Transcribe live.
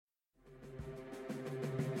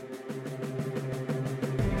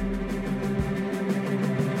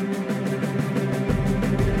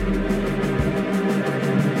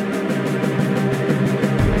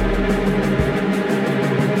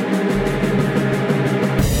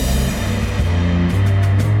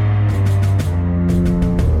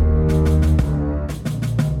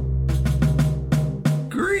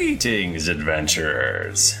Greetings,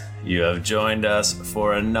 adventurers. You have joined us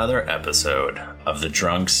for another episode of the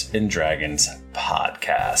Drunks and Dragons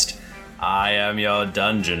podcast. I am your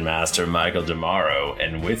Dungeon Master, Michael Demaro,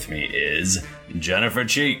 and with me is Jennifer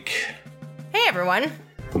Cheek. Hey, everyone.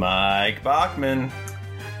 Mike Bachman.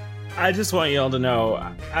 I just want you all to know,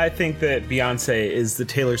 I think that Beyonce is the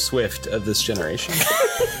Taylor Swift of this generation.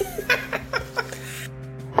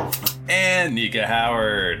 And Nika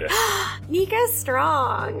Howard. Nika's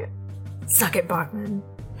strong. Suck it, Bachman.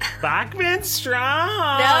 Bachman's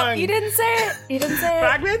strong. No, you didn't say it. You didn't say it.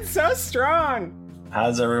 Bachman's so strong.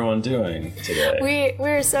 How's everyone doing today?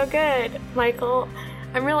 We're so good, Michael.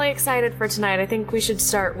 I'm really excited for tonight. I think we should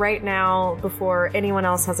start right now before anyone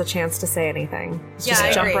else has a chance to say anything. Yeah,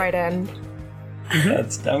 I jump agree. right in.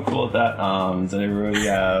 I'm cool with that. Does anybody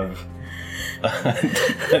have a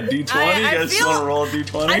D20? You guys just want to roll a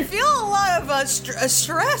D20? I feel a lot of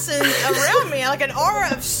stress around me, like an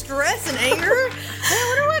aura of stress and anger. I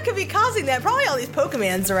wonder what could be causing that. Probably all these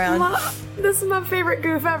Pokemons around. This is my favorite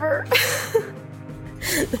goof ever.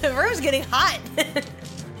 The room's getting hot.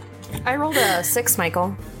 I rolled a 6,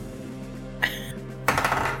 Michael.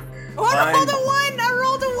 Oh, I rolled a 1. I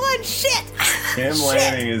rolled a 1. Shit. Kim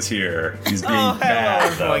Lanning is here. He's being Hello,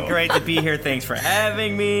 bad, everyone. though. Great to be here. Thanks for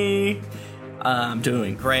having me. I'm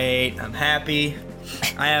doing great. I'm happy.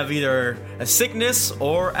 I have either a sickness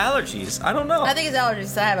or allergies. I don't know. I think it's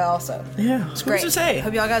allergies. I have it also. Yeah, it's Great. to say.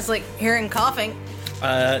 Hope y'all guys like hearing coughing.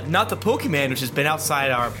 Not the Pokemon, which has been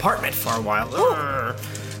outside our apartment for a while.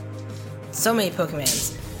 So many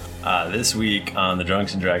Pokemons. This week on the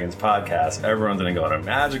Drunks and Dragons podcast, everyone's going to go on a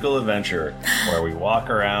magical adventure where we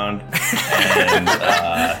walk around and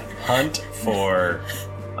hunt for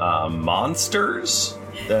monsters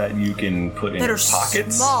that you can put in That your are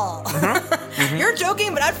pockets. small. You're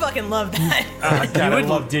joking, but I'd fucking love that. God, I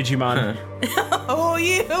love Digimon. Oh,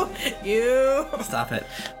 you. Stop it.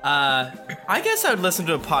 I guess I would listen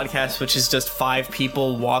to a podcast which is just 5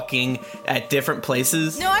 people walking at different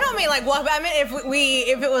places. No, I don't mean like walk. I mean if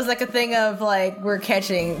it was like a thing of like we're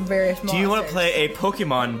catching various monsters. Do you want to play a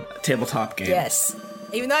Pokemon tabletop game? Yes.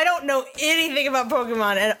 Even though I don't know anything about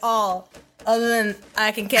Pokemon at all, other than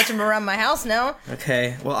I can catch them around my house now.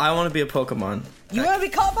 Okay, well, I want to be a Pokemon. You want to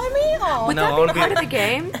be caught by me? Oh, Would No, I that wanna be part of the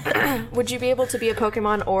game? Would you be able to be a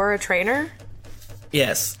Pokemon or a trainer?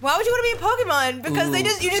 Yes. why would you want to be a Pokemon? Because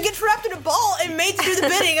you just get trapped in a ball and made to do the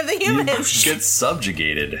bidding of the You humans. get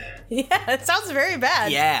subjugated. Yeah, it sounds very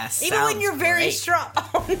bad. Yes. Even when you're very strong.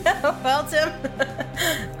 Oh no. Well, Tim,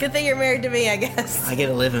 good thing you're married to me, I guess. I get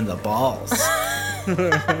to live in the balls.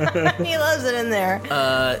 He loves it in there.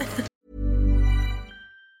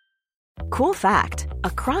 Cool fact, a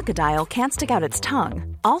crocodile can't stick out its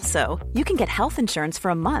tongue. Also, you can get health insurance for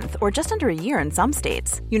a month or just under a year in some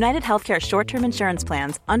states. United Healthcare short-term insurance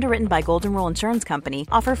plans, underwritten by Golden Rule Insurance Company,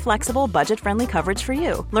 offer flexible, budget-friendly coverage for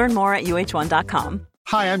you. Learn more at UH1.com.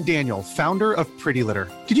 Hi, I'm Daniel, founder of Pretty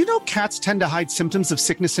Litter. Did you know cats tend to hide symptoms of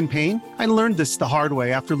sickness and pain? I learned this the hard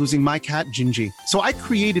way after losing my cat, Gingy. So I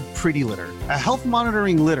created Pretty Litter, a health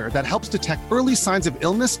monitoring litter that helps detect early signs of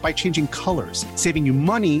illness by changing colors, saving you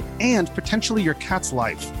money and potentially your cat's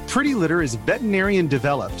life. Pretty Litter is veterinarian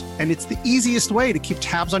developed, and it's the easiest way to keep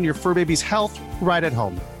tabs on your fur baby's health right at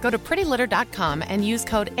home. Go to prettylitter.com and use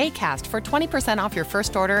code ACAST for 20% off your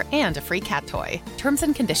first order and a free cat toy. Terms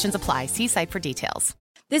and conditions apply. See site for details.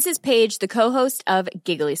 This is Paige, the co-host of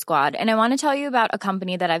Giggly Squad, and I want to tell you about a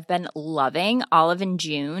company that I've been loving, Olive &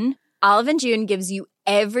 June. Olive & June gives you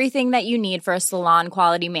everything that you need for a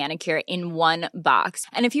salon-quality manicure in one box.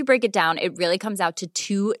 And if you break it down, it really comes out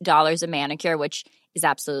to $2 a manicure, which is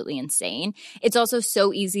absolutely insane. It's also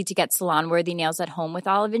so easy to get salon-worthy nails at home with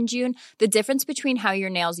Olive & June. The difference between how your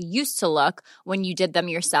nails used to look when you did them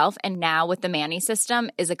yourself and now with the Mani system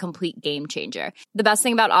is a complete game changer. The best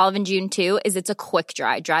thing about Olive & June, too, is it's a quick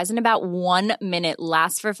dry. Dries in about 1 minute,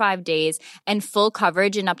 lasts for 5 days, and full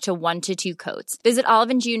coverage in up to 1 to 2 coats. Visit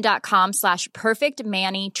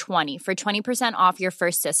oliveandjune.com/perfectmani20 for 20% off your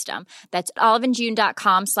first system. That's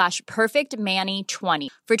oliveandjune.com/perfectmani20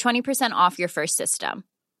 for 20% off your first system.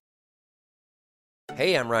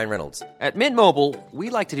 Hey, I'm Ryan Reynolds. At Mint Mobile,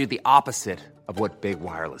 we like to do the opposite of what Big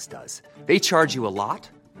Wireless does. They charge you a lot,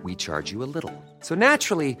 we charge you a little. So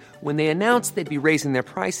naturally, when they announced they'd be raising their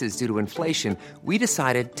prices due to inflation, we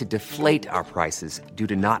decided to deflate our prices due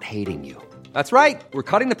to not hating you. That's right. We're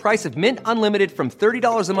cutting the price of Mint Unlimited from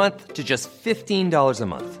 $30 a month to just $15 a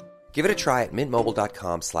month. Give it a try at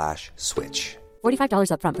mintmobile.com/switch.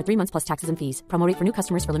 $45 up front for 3 months plus taxes and fees. Promo rate for new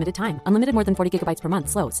customers for limited time. Unlimited more than 40 gigabytes per month.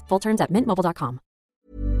 Slows full terms at mintmobile.com.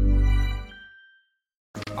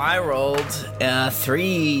 I rolled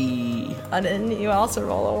 3. And then you also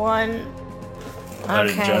roll a 1.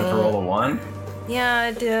 Did Jennifer roll a 1? Yeah,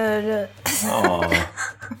 I did. Oh,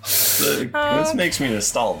 this makes me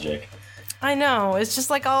nostalgic. I know. It's just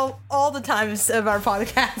like all the times of our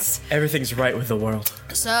podcast. Everything's right with the world.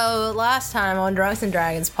 So last time on Drunks and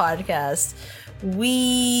Dragons podcast,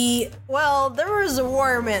 there was a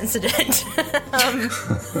worm incident.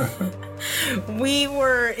 We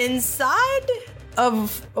were inside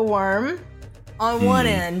of a worm on one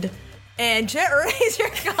end, and Jet Razor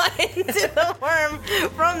got into the worm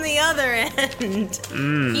from the other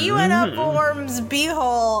end. He went up a worm's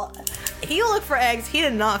beehole. He looked for eggs. He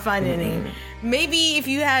did not find any. Maybe if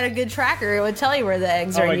you had a good tracker, it would tell you where the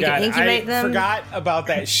eggs are. Oh my and you god, can incubate I them. forgot about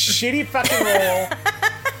that shitty fucking roll.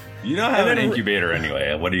 You don't have an incubator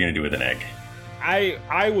anyway. What are you going to do with an egg?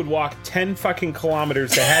 I would walk 10 fucking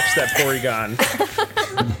kilometers to hatch that Porygon.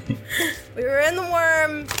 We were in the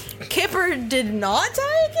worm. Kipper did not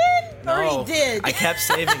die again? No, or he did? I kept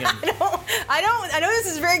saving him. I know this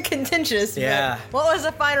is very contentious, Yeah. but what was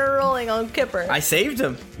the final ruling on Kipper? I saved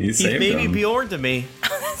him. You saved maybe him. Bjorn to me.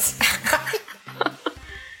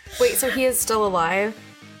 Wait, so he is still alive?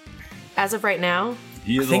 As of right now?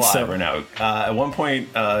 He is think alive so. right now. At one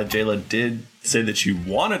point, Jayla did say that she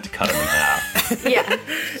wanted to cut him in half. Yeah.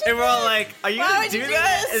 And we're all like, are you Why going would to you do do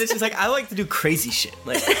that? this? And it's just like, I like to do crazy shit.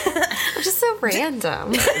 Like, I'm just so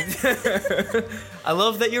random. I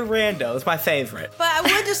love that you're rando. It's my favorite. But I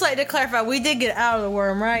would just like to clarify, we did get out of the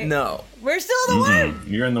worm, right? No. We're still in the worm.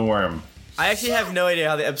 You're in the worm. I actually have no idea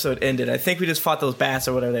how the episode ended. I think we just fought those bats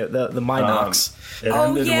or whatever, the Minox. It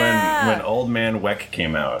ended when Old Man Weck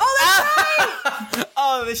came out. Oh, that's right!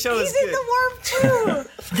 Oh, the show is He's in good. the worm, too!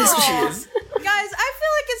 Guys, I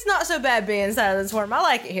feel like it's not so bad being inside of this worm. I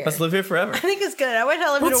like it here. Let's live here forever. I think it's good. I wish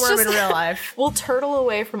I lived in a Let's worm just- in real life. We'll turtle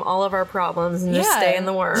away from all of our problems and just Yeah. stay in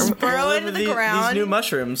the worm. Just burrow Live into with the these ground. new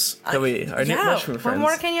mushrooms that our new mushroom What friends.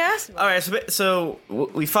 more can you ask? All right, so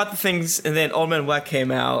we fought the things, and then Old Man Weck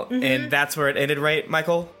came out, and that's where it ended, right,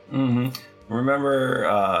 Michael? Mm-hmm.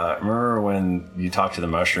 Remember when you talked to the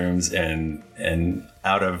mushrooms and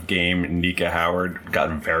out of game Nika Howard got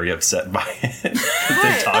very upset by it?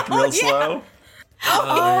 They talked real slow.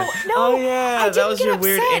 Oh, no. Oh, yeah, I that didn't was get your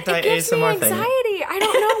weird upset. It gives me anti-ASMR thing. anxiety. I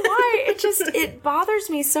don't know why. It bothers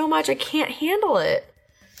me so much. I can't handle it.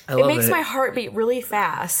 I It love makes it. my heart beat really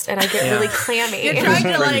fast, and I get really clammy. You're trying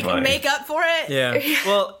to pretty funny. make up for it? Yeah.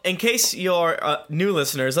 Well, in case you're new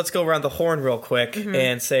listeners, let's go around the horn real quick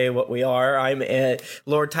and say what we are. I'm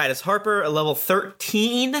Lord Titus Harper, a level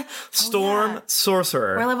 13 Storm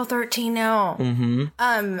Sorcerer. We're level 13 now.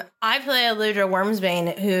 I play Eludra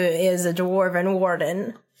Wormsbane, who is a dwarven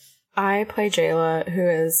warden. I play Jayla, who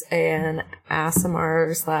is an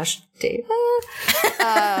Aasimar / Deva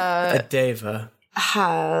A Deva.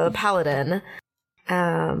 paladin.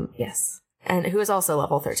 Yes, and who is also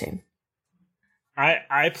level 13.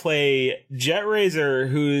 I play Jet Razor,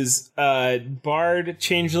 who's a bard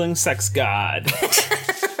changeling sex god.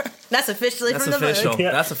 That's officially That's from the official. book.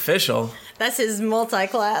 That's official. That's his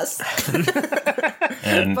multi-class.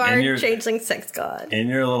 And Bard changeling sex god. in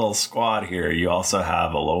your little squad here, you also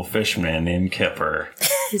have a little fishman named Kipper,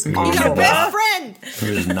 You got a best friend! who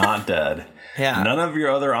is not dead. Yeah. None of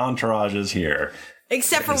your other entourages here.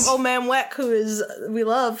 Except for Old Man Weck, who is we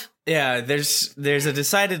love. Yeah, there's a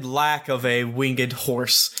decided lack of a winged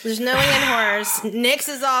horse. There's no winged horse. Nyx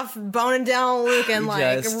is off boning down Luke in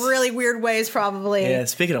like Just- really weird ways, probably. Yeah,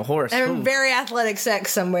 speaking of horse. And ooh. very athletic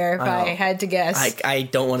sex somewhere, if I know. had to guess. I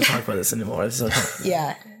don't want to talk about this anymore. This is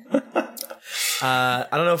Yeah. I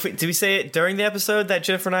don't know if did we say it during the episode that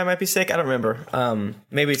Jennifer and I might be sick? I don't remember.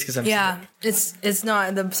 Maybe it's because I'm Yeah. It's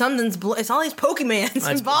not it's all these Pokemans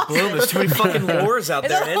and bosses. Bloom. There's too many fucking lures out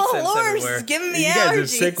It's there and all incense lures everywhere. giving me You allergies. guys are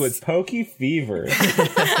sick with pokey fever.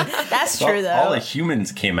 That's true, though. All the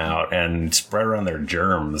humans came out and spread around their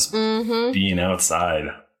germs being outside.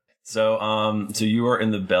 So you are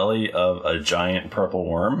in the belly of a giant purple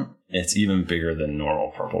worm. It's even bigger than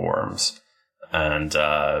normal purple worms.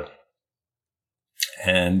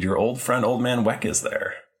 And your old friend, Old Man Weck, is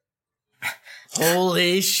there.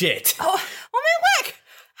 Holy shit! Oh, Man Weck!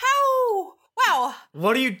 How? Wow.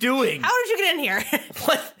 What are you doing? How did you get in here?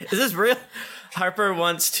 What is this real? Harper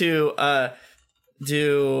wants to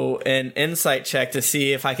do an insight check to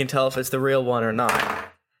see if I can tell if it's the real one or not.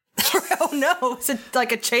 Oh no! Is it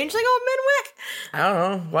like a changeling, Old Man Weck? I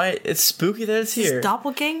don't know why it's spooky that it's here.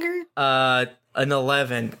 Doppelganger? An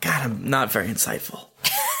 11. God, I'm not very insightful.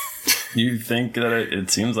 You think that it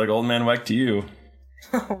seems like Old Man Weck to you.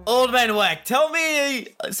 Old Man Weck, tell me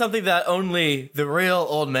something that only the real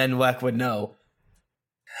Old Man Weck would know.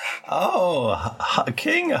 Oh,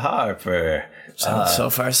 King Harper. So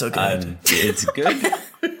far, so good. It's good.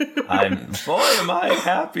 Boy, am I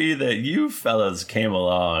happy that you fellas came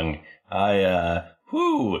along. I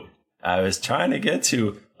was trying to get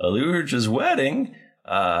to Eludra's wedding,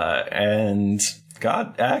 and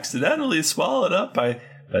got accidentally swallowed up by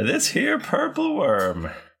this here purple worm.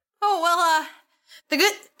 Oh, well, the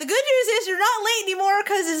good news is you're not late anymore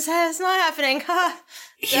because it's not happening.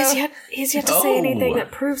 He's yet to say anything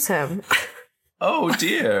that proves him. Oh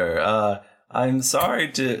dear. I'm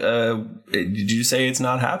sorry to. Did you say it's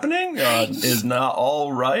not happening? Is not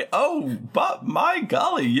all right? Oh, but my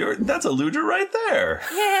golly, that's Eludra right there.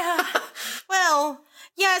 Yeah. Well,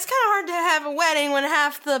 yeah, it's kind of hard to have a wedding when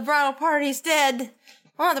half the bridal party's dead.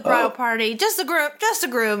 Well, not the bridal party, just the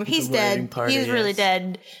groom. He's dead. Party, He's really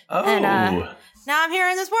dead. Oh. And now I'm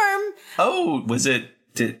hearing this worm. Oh, was it?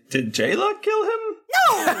 Did Jayla kill him?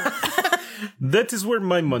 No. That is where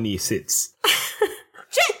my money sits.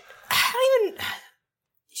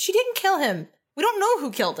 She didn't kill him. We don't know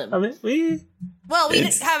who killed him. I mean, we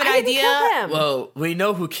have an idea. Well, we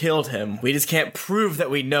know who killed him. We just can't prove that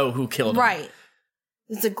we know who killed him. Right.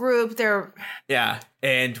 It's a group. They're... Yeah,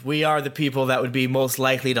 and we are the people that would be most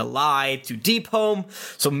likely to lie to Deep Home,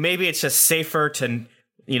 so maybe it's just safer to,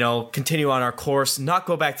 continue on our course, not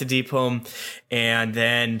go back to Deep Home, and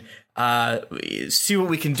then see what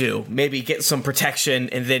we can do. Maybe get some protection,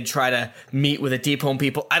 and then try to meet with the Deep Home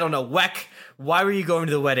people. I don't know. Weck, why were you going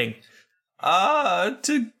to the wedding? I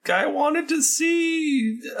wanted to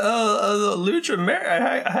see Eludra marry.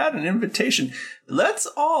 I had an invitation. Let's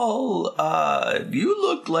all. You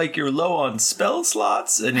look like you're low on spell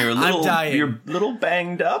slots, and you're a little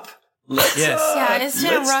banged up. Let's, it's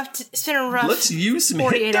been a rough. Let's use some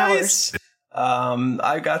 48 hit hours. dice.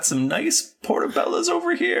 I got some nice portobellas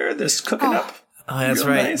over here. This cooking up. Oh, that's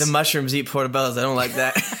real right. nice. The mushrooms eat portobellas. I don't like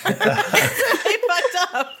that. They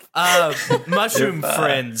fucked up. Mushroom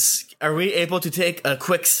friends, are we able to take a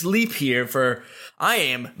quick sleep here? For I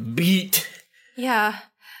am beat. Yeah,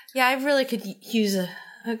 I really could use a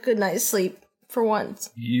good night's sleep for once.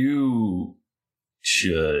 You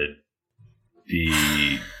should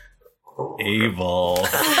be able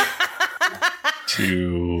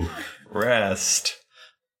to rest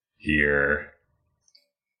here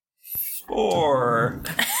for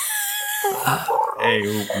a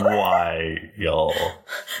while.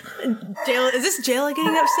 Jayla, is this Jayla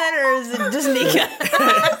getting upset or is it just Nika?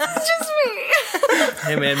 It's just me.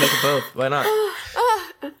 Hey man, make it both. Why not?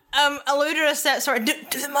 Eludra said, sorry, do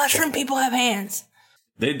the mushroom people have hands?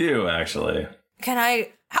 They do, actually.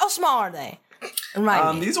 How small are they?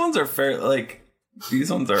 Remind me. These ones are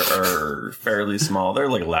these ones are fairly small. They're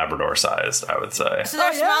like Labrador sized, I would say. So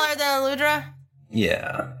they're smaller than Eludra?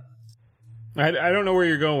 Yeah. I don't know where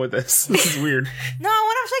you're going with this. This is weird. No, I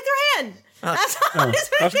want to shake their hand. That's all. I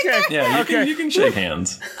just want to shake their hand. Yeah, you can shake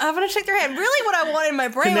hands. I want to shake their hand. Really, what I wanted in my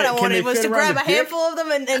brain, was to grab a handful of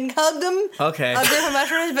them and hug them. Okay. Of different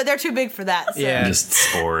mushrooms, but they're too big for that. So. Yeah. Just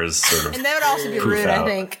spores, sort of. And that would also be rude, I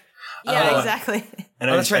think. Yeah, exactly.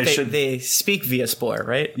 And that's right. They speak via spore,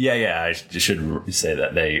 right? Yeah. I should say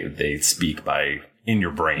that they speak in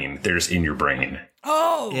your brain. They're just in your brain.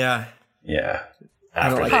 Oh. Yeah. Yeah.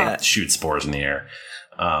 After they shoot spores in the air.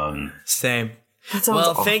 Same.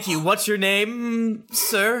 Well, thank you. What's your name,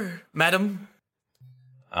 sir, madam?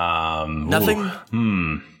 Nothing.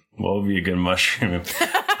 What would be a good mushroom?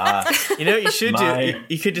 You know what you should do?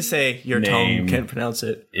 You could just say your tongue can't pronounce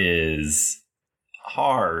it. Is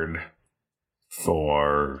hard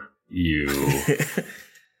for you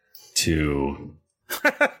to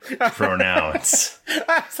pronounce.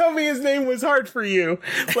 Tell me his name was hard for you.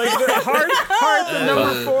 Like the hard, the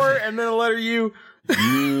number 4, and then the letter U.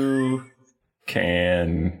 You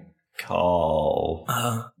can call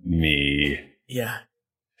me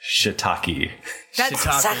Shiitake. That's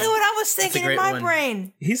exactly what I was thinking in my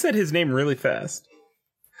brain. He said his name really fast.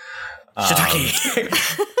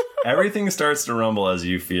 Shiitake. Everything starts to rumble as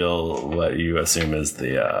you feel what you assume is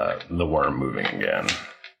the worm moving again.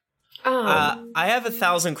 I have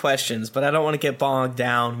 1,000 questions, but I don't want to get bogged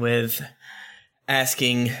down with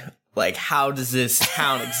asking, like, how does this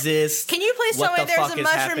town exist? Can you please tell me there's a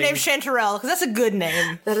mushroom named Chanterelle? Because that's a good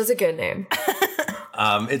name. That is a good name.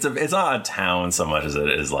 It's not a town so much as it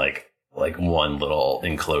is like one little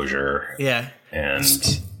enclosure. Yeah. And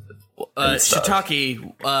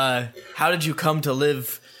Shiitake, how did you come to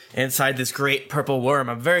live inside this great purple worm?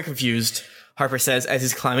 I'm very confused, Harper says as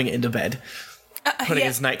he's climbing into bed. Putting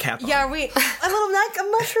his nightcap on. Yeah, a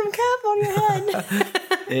mushroom cap on your head.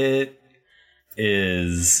 It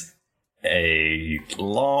is a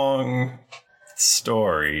long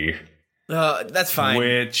story. That's fine.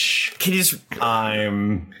 Which can you just?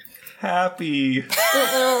 I'm happy We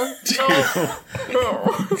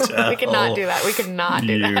could not do that. We could not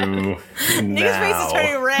do that. Nick's face is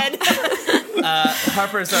turning red.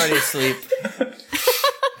 Harper's already asleep.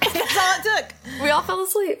 That's all it took. We all fell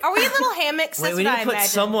asleep. Are we in little hammocks? Wait, That's we what need I to put imagine.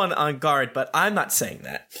 someone on guard, but I'm not saying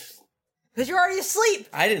that. Because you're already asleep.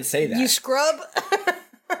 I didn't say that. You scrub.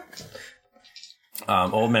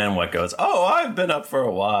 Old Man What goes, oh, I've been up for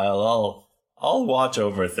a while. I'll watch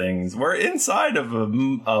over things. We're inside of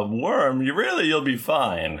a worm. You'll be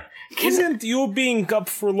fine. Isn't you being up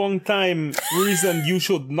for a long time reason you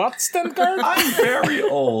should not stand guard? I'm very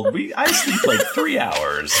old. I sleep like 3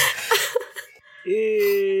 hours.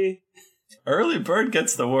 Early bird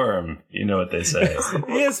gets the worm. You know what they say.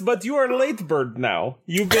 Yes, but you are late bird now.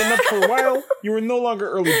 You've been up for a while. You are no longer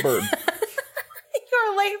early bird.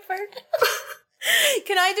 You're a late bird.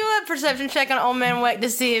 Can I do a perception check on Old Man Weck to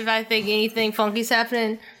see if I think anything funky's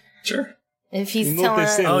happening? Sure. If he's You know what telling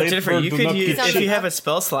they say, Oh, late Jennifer, bird you do could not use, get if shit. you have a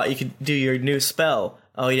spell slot, you could do your new spell.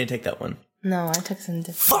 Oh, you didn't take that one. No, I took some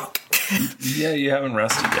different. Fuck. Yeah, you haven't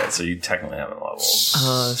rested yet, so you technically haven't leveled.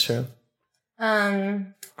 Oh, that's true.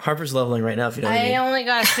 Harper's leveling right now. If you know what I I mean. only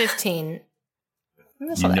got a 15.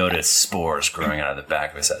 You notice spores growing out of the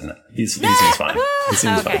back of his head. No, he seems fine. He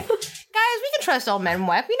seems Okay. fine. Guys, we can trust Old Man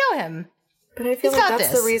Weck. We know him. But I feel He's like got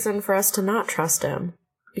that's this. the reason for us to not trust him.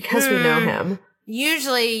 Because we know him.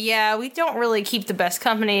 Usually, yeah, we don't really keep the best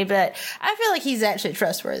company, but I feel like he's actually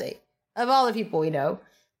trustworthy of all the people we know.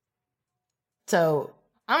 So,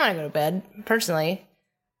 I'm gonna go to bed, personally.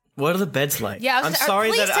 What are the beds like? Yeah, I'm sorry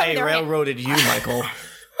please that tell me I they're railroaded you, Michael.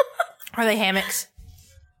 Are they hammocks?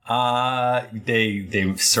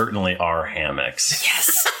 They certainly are hammocks.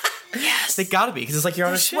 Yes! Yes! They gotta be, because it's like you're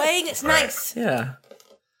on They're a ship. swaying, it's nice. Yeah.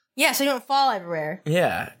 Yeah, so you don't fall everywhere.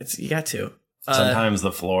 Yeah, you got to. Sometimes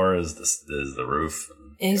the floor is the roof.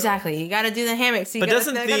 Exactly. You gotta do the hammocks. So you But gotta,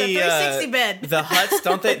 doesn't they the got a 360 bed. the huts,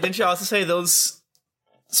 don't they? Didn't you also say those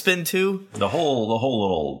spin too? The whole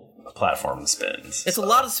little platform spins. It's a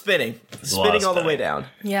lot of spinning. It's a lot of Spinning all the spinning. way down.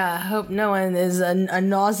 Yeah, I hope no one is a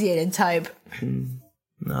nauseated type.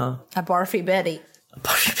 No. A barfy Betty.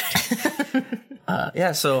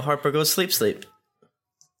 Yeah, so Harper goes sleep.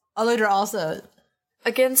 Aludra also.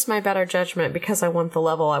 Against my better judgment, because I want the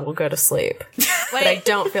level, I will go to sleep. But I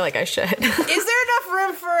don't feel like I should. Is there enough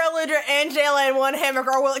room for Aludra and Jayla in one hammock,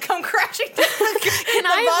 or will it come crashing down Can the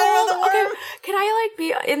I bottom hold? of the worm? Okay, can I like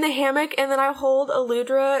be in the hammock and then I hold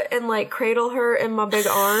Aludra and like cradle her in my big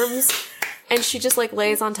arms, and she just like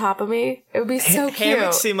lays on top of me? It would be so cute.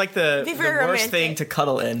 Hammocks seem like the Be very worst romantic. thing to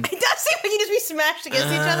cuddle in. It does seem like you just be smashed against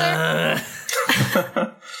each other.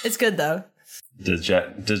 It's good though. Does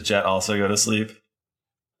Jet also go to sleep?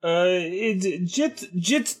 Jet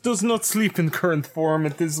does not sleep in current form.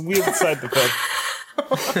 It is weird side effect.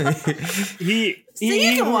 So you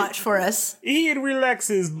can watch for us. He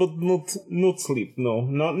relaxes, but not sleep. No,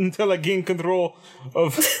 not until I gain control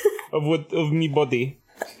of me body.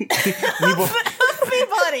 Me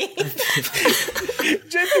buddy.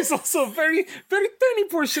 Jet is also very very tiny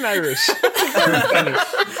portion Irish. Very tiny.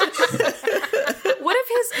 What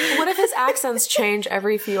if his accents change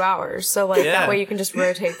every few hours? So like Yeah. that way you can just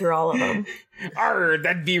rotate through all of them. Arr,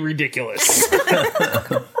 that'd be ridiculous.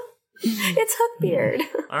 It's Hookbeard.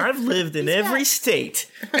 I've lived in every state.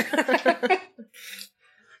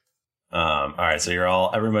 All right, so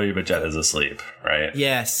everybody but Jet is asleep, right?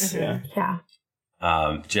 Yes. Yeah.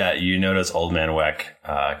 Jet, you notice Old Man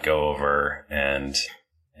Weck go over and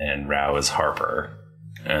rouse Harper,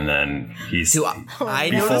 and then he's I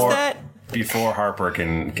noticed that? before Harper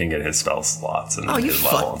can get his spell slots and you his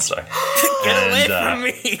level and stuff. Get away And, from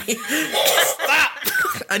me! Stop!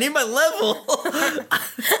 I need my level.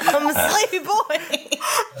 I'm a sleepy boy.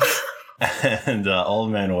 And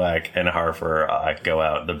Old Man Weck and Harper go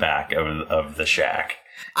out the back of the shack.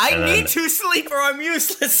 I And need then- to sleep or I'm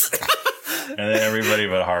useless. And then everybody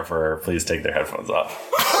but Harper, please take their headphones off.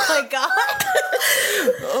 Oh my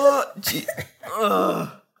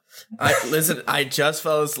god. Listen, I just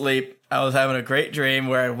fell asleep. I was having a great dream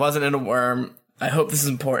where I wasn't in a worm. I hope this is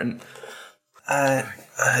important. I'm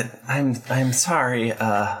sorry.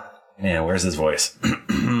 Man, where's his voice?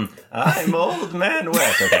 I'm Old Man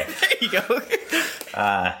Weck. Okay. There you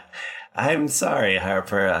go. I'm sorry,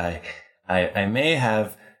 Harper. I may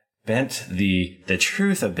have bent the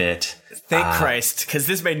truth a bit. Thank Christ, because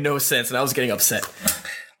this made no sense and I was getting upset.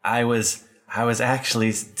 I was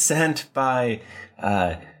actually sent by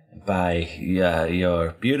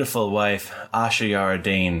your beautiful wife, Asha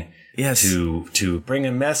Yaradane, Yes. to bring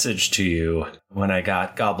a message to you when I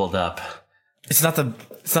got gobbled up. It's not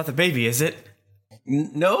the baby, is it?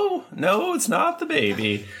 No, it's not the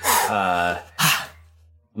baby.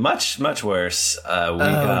 Much worse.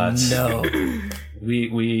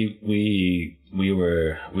 We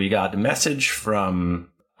got a message from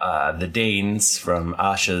the Danes, from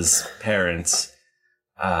Asha's parents.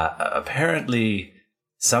 Apparently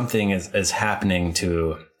something is happening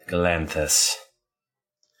to Galanthus.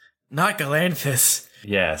 Not Galanthus.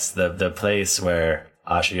 Yes, the place where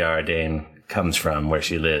Asha Yara Dane comes from, where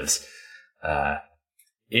she lives.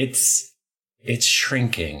 It's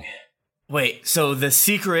shrinking. Wait, so the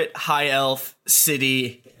secret high elf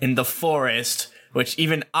city in the forest, which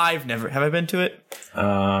even I've never... Have I been to it?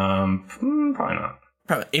 Probably not.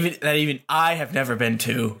 Probably. Even I have never been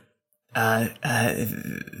to.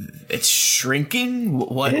 It's shrinking?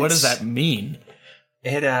 What does that mean?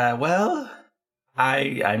 Well,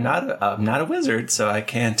 I'm not a wizard, so I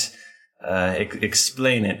can't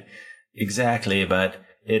explain it exactly, but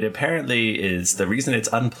it apparently is... The reason it's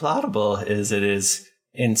unplottable is it is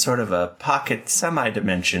in sort of a pocket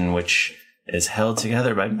semi-dimension, which is held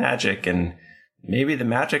together by magic, and maybe the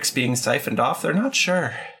magic's being siphoned off. They're not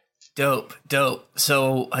sure. Dope.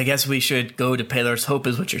 So I guess we should go to Paler's Hope,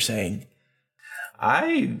 is what you're saying.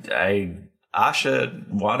 Asha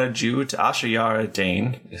wanted you to Asha Yara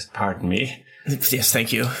Dane. Pardon me. Yes,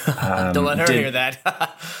 thank you. Don't let her hear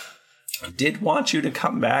that. Did want you to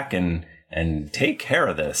come back and take care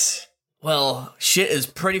of this. Well, shit is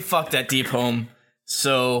pretty fucked at Deep Home,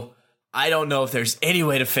 so I don't know if there's any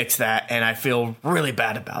way to fix that, and I feel really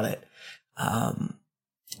bad about it.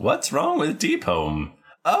 What's wrong with Deep Home?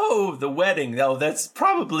 Oh, the wedding. Oh, that's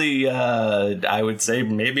probably, I would say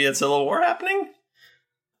maybe it's a little war happening?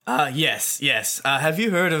 Yes. Have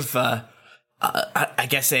you heard of, I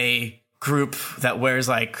guess a group that wears,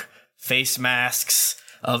 like, face masks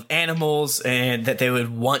of animals and that they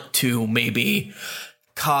would want to maybe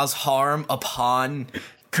cause harm upon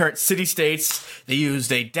current city-states? They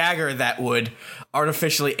used a dagger that would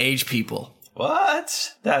artificially age people.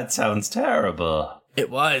 What? That sounds terrible.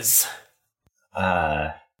 It was.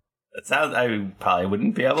 I probably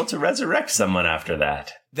wouldn't be able to resurrect someone after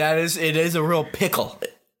that. It is a real pickle.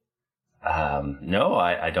 No,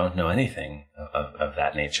 I don't know anything of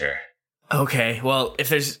that nature. Okay, well, if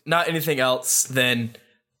there's not anything else, then...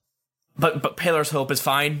 But Paler's Hope is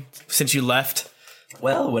fine, since you left?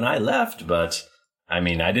 Well, when I left, but... I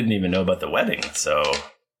mean, I didn't even know about the wedding, so...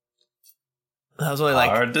 That was only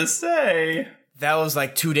hard to say. That was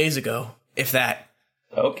 2 days ago, if that.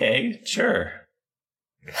 Okay, sure.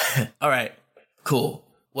 Alright, cool.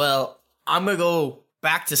 Well, I'm gonna go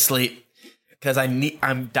back to sleep, because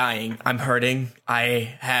I'm dying, I'm hurting,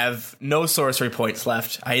 I have no sorcery points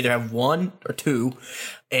left. I either have 1 or 2,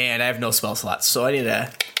 and I have no spell slots, so I need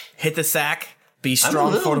to hit the sack, be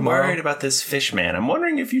strong for tomorrow. I'm a little worried about this fish man. I'm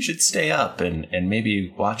wondering if you should stay up and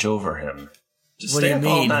maybe watch over him. Just stay up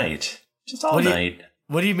all night. Just all night.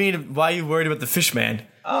 What do you mean? Why are you worried about the fish man?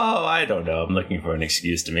 Oh, I don't know. I'm looking for an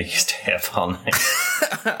excuse to make you stay up all night.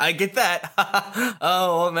 I get that.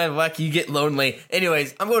 Oh, man, Wacky, you get lonely.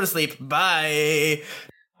 Anyways, I'm going to sleep. Bye.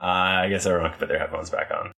 I guess everyone can put their headphones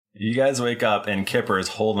back on. You guys wake up and Kipper is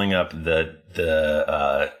holding up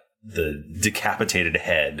the decapitated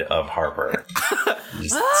head of Harper.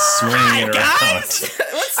 Just swinging it around.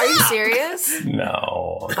 Are you serious?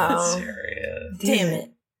 No, I'm not serious. Damn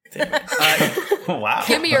it. Wow.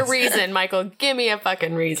 Give me a reason, Michael. Give me a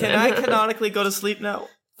fucking reason. Can I canonically go to sleep now?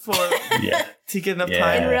 To get enough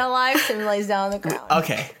time? In real life, Tim lays down on the ground.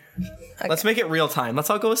 Okay. Let's make it real time. Let's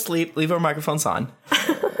all go to sleep. Leave our microphones on.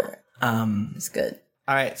 It's good.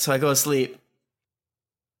 All right, so I go to sleep.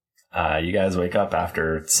 You guys wake up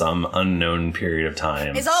after some unknown period of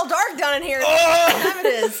time. It's all dark down in here. What time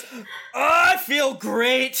it is? I feel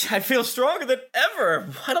great. I feel stronger than ever.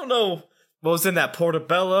 I don't know what was in that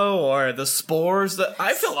portobello or the spores.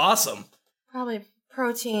 I feel awesome. Probably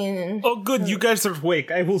protein. Oh, good. You guys are awake.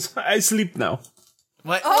 I sleep now.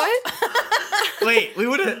 What? What? Wait, we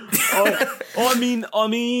would have.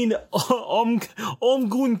 I'm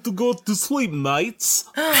going to go to sleep, mates.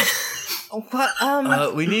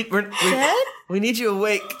 What? We need you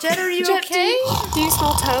awake. Jed, are you Jed, okay? Do you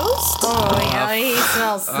smell toast? Oh, yeah, he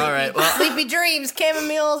smells sleepy. All right, well, sleepy dreams,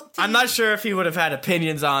 chamomile tea. I'm not sure if he would have had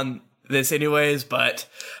opinions on this anyways, but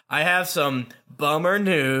I have some bummer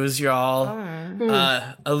news, y'all.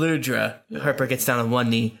 Aludra, Harper gets down on one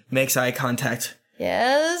knee, makes eye contact.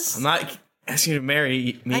 Yes? I'm not asking you to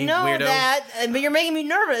marry me, I know weirdo. that, but you're making me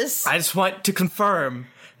nervous. I just want to confirm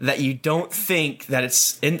that you don't think that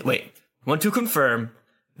it's want to confirm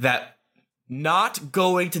that not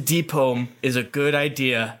going to Deep Home is a good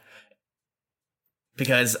idea,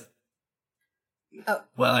 because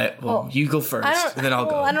Well, you go first, and then I'll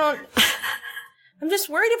go. I'm just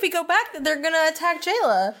worried if we go back that they're gonna attack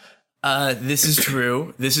Jayla. This is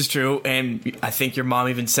true. And I think your mom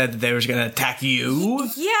even said that they were gonna attack you.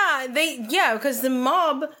 Yeah, because the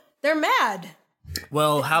mob, they're mad.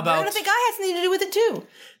 Well, how about... I don't think I had something to do with it, too.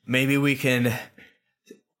 Maybe we can...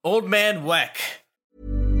 Old Man Weck.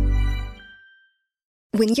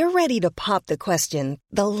 When you're ready to pop the question,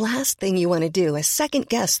 the last thing you want to do is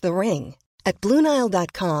second-guess the ring. At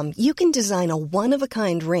BlueNile.com, you can design a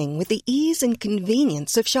one-of-a-kind ring with the ease and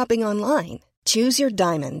convenience of shopping online. Choose your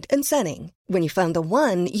diamond and setting. When you find the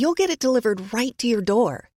one, you'll get it delivered right to your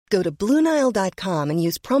door. Go to BlueNile.com and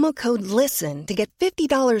use promo code LISTEN to get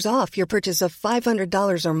 $50 off your purchase of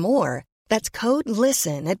 $500 or more. That's code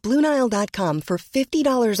LISTEN at BlueNile.com for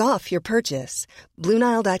 $50 off your purchase.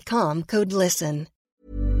 BlueNile.com, code LISTEN.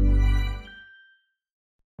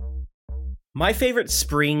 My favorite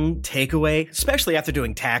spring takeaway, especially after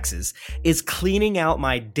doing taxes, is cleaning out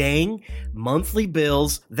my dang monthly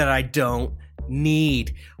bills that I don't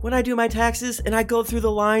need. When I do my taxes and I go through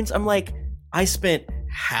the lines, I'm like, I spent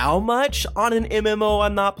how much on an MMO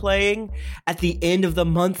I'm not playing? At the end of the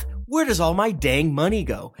month, where does all my dang money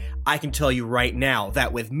go? I can tell you right now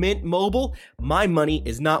that with Mint Mobile, my money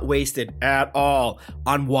is not wasted at all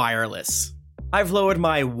on wireless. I've lowered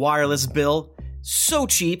my wireless bill so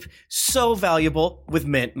cheap, so valuable with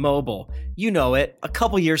Mint Mobile. You know it. A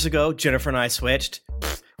couple years ago, Jennifer and I switched.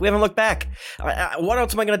 We haven't looked back. What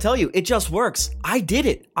else am I going to tell you? It just works. I did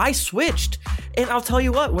it. I switched. And I'll tell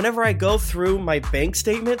you what, whenever I go through my bank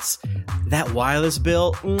statements, that wireless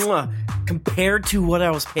bill, compared to what I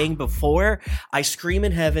was paying before, I scream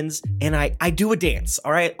in heavens and I do a dance,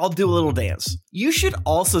 all right? I'll do a little dance. You should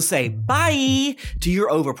also say bye to your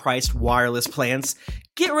overpriced wireless plans.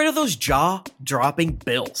 Get rid of those jaw-dropping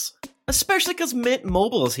bills, especially because Mint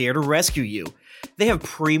Mobile is here to rescue you. They have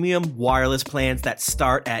premium wireless plans that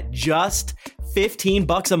start at just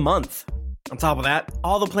 $15 a month. On top of that,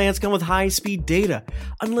 all the plans come with high-speed data,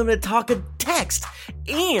 unlimited talk and text,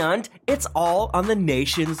 and it's all on the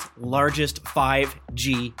nation's largest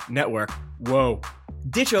 5G network. Whoa.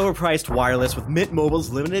 Ditch overpriced wireless with Mint Mobile's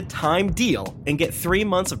limited time deal and get 3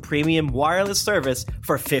 months of premium wireless service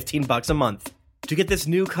for $15 a month. To get this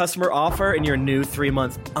new customer offer and your new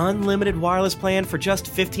 3-month unlimited wireless plan for just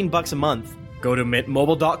 $15 a month, go to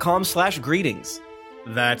mintmobile.com/greetings.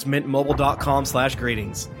 That's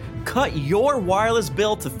mintmobile.com/greetings. Cut your wireless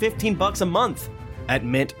bill to $15 a month at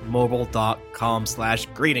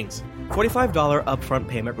mintmobile.com/greetings. $45 upfront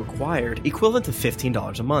payment required, equivalent to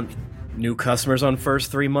 $15 a month. New customers on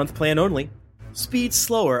first 3-month plan only. Speed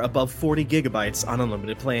slower above 40 gigabytes on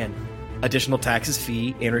unlimited plan. Additional taxes,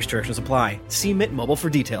 fee, and restrictions apply. See Mint Mobile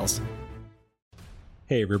for details.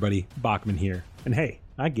 Hey everybody, Bachman here. And hey,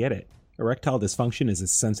 I get it. Erectile dysfunction is a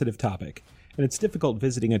sensitive topic, and it's difficult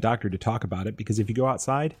visiting a doctor to talk about it because if you go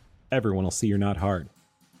outside, everyone will see you're not hard.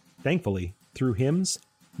 Thankfully, through HIMS,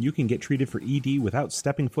 you can get treated for ED without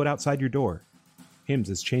stepping foot outside your door.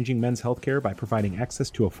 HIMS is changing men's healthcare by providing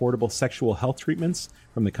access to affordable sexual health treatments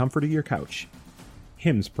from the comfort of your couch.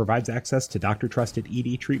 HIMS provides access to doctor-trusted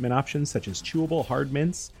ED treatment options such as chewable hard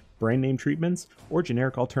mints, brand-name treatments, or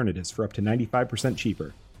generic alternatives for up to 95%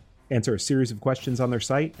 cheaper. Answer a series of questions on their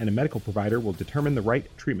site, and a medical provider will determine the right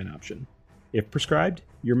treatment option. If prescribed,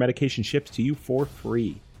 your medication ships to you for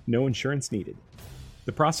free, no insurance needed.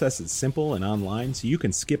 The process is simple and online, so you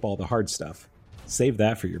can skip all the hard stuff. Save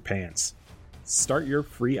that for your pants. Start your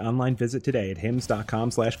free online visit today at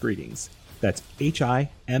hims.com/greetings. That's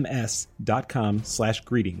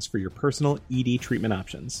HIMS.com/greetings for your personal ED treatment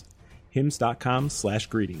options.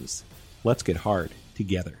 hims.com/greetings. Let's get hard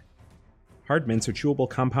together. Hard mints are chewable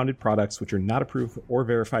compounded products which are not approved or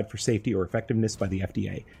verified for safety or effectiveness by the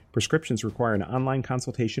FDA. Prescriptions require an online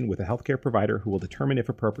consultation with a healthcare provider who will determine if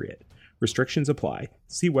appropriate. Restrictions apply.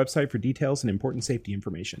 See website for details and important safety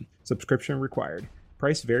information. Subscription required.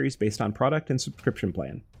 Price varies based on product and subscription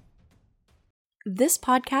plan. This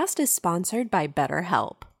podcast is sponsored by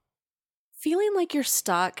BetterHelp. Feeling like you're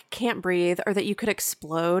stuck, can't breathe, or that you could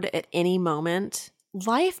explode at any moment?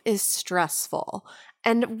 Life is stressful,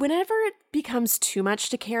 and whenever it becomes too much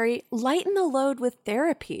to carry, lighten the load with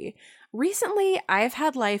therapy. Recently, I've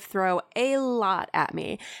had life throw a lot at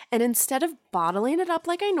me, and instead of bottling it up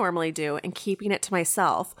like I normally do and keeping it to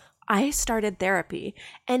myself, I started therapy,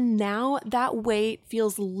 and now that weight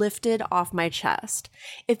feels lifted off my chest.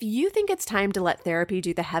 If you think it's time to let therapy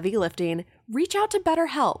do the heavy lifting, reach out to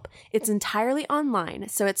BetterHelp. It's entirely online,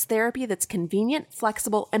 so it's therapy that's convenient,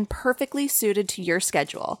 flexible, and perfectly suited to your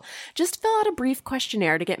schedule. Just fill out a brief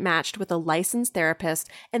questionnaire to get matched with a licensed therapist,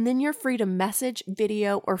 and then you're free to message,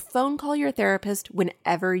 video, or phone call your therapist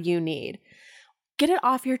whenever you need. Get it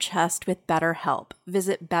off your chest with BetterHelp.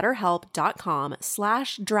 Visit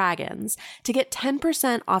betterhelp.com/dragons to get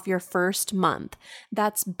 10% off your first month.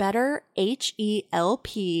 That's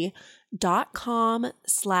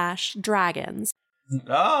betterhelp.com/dragons.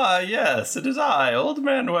 Ah, yes, it is I, Old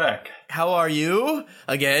Man Weck. How are you?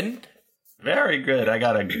 Again? Very good. I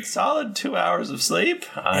got a solid 2 hours of sleep.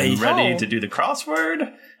 I'm ready to do the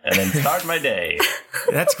crossword and then start my day.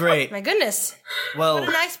 That's great. My goodness. Well, what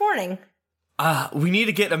a nice morning. We need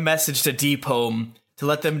to get a message to Deep Home to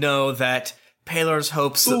let them know that Paylor's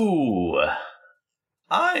hopes... Ooh.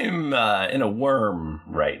 I'm in a worm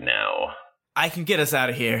right now. I can get us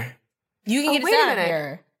out of here. You can get us out of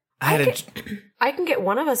here. I can get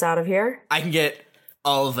one of us out of here. I can get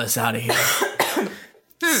all of us out of here.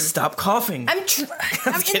 Stop coughing. I'm in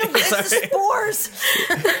the spores.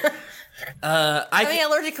 I'm an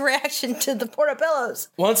allergic reaction to the portobellos.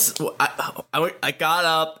 Once I got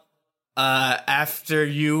up after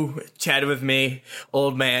you chatted with me,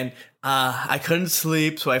 old man. I couldn't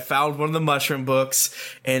sleep, so I found one of the mushroom books,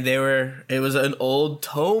 and it was an old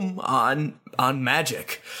tome on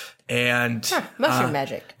magic. And mushroom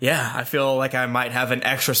magic. Yeah, I feel like I might have an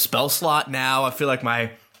extra spell slot now. I feel like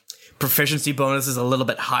my proficiency bonus is a little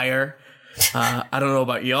bit higher. I don't know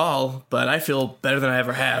about y'all, but I feel better than I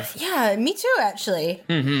ever have. Yeah, me too, actually.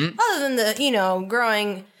 Mm-hmm. Other than the,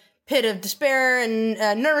 growing pit of despair and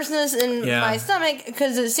nervousness in my stomach,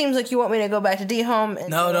 because it seems like you want me to go back to D-Home. And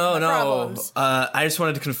no. I just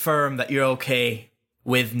wanted to confirm that you're okay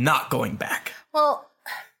with not going back. Well,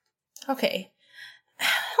 okay.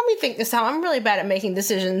 Help me think this out. I'm really bad at making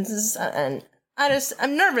decisions, and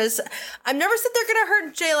I'm nervous. I'm nervous that they're gonna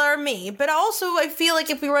hurt Jayla or me, but also I feel like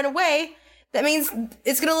if we run away, that means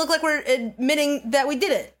it's gonna look like we're admitting that we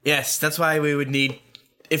did it. Yes, that's why we would need.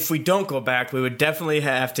 If we don't go back, we would definitely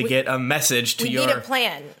have to get a message to your. We need a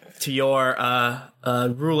plan to your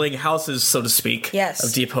ruling houses, so to speak. Yes.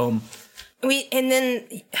 Of Deep Home. We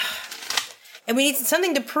need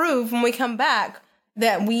something to prove when we come back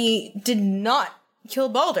that we did not kill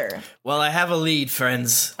Baldur. Well, I have a lead,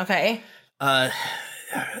 friends. Okay.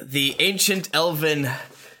 The ancient elven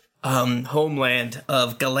homeland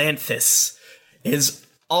of Galanthus is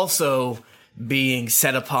also being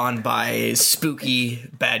set upon by spooky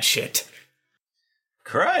bad shit.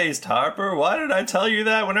 Christ, Harper, why did I tell you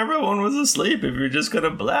that when everyone was asleep if you're just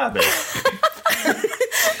gonna blab it?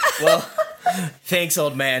 Well, thanks,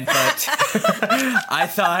 old man, but I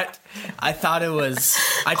thought it was...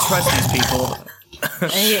 I trust these people.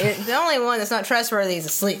 The only one that's not trustworthy is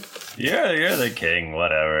asleep. You're the king,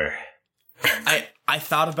 whatever. I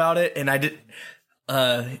thought about it, and I did...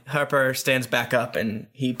 Harper stands back up, and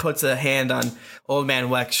he puts a hand on Old Man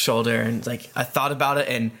Weck's shoulder, and like, I thought about it,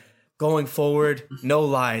 and going forward, no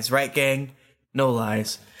lies, right, gang? No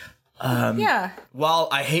lies. Yeah. While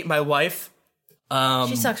I hate my wife...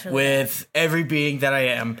 she sucks really with every being that I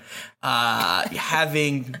am,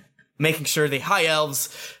 making sure the high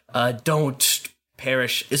elves don't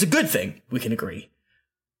perish is a good thing. We can agree.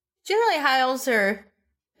 Generally, high elves are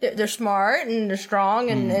they're smart and they're strong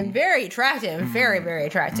and very attractive, very, very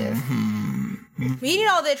attractive. We need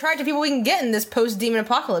all the attractive people we can get in this post-demon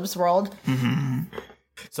apocalypse world.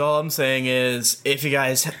 So all I'm saying is, if you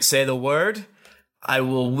guys say the word, I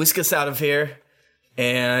will whisk us out of here,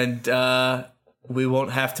 and we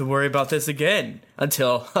won't have to worry about this again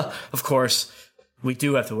until, of course, we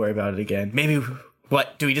do have to worry about it again. Maybe,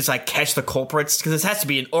 do we just, catch the culprits? Because this has to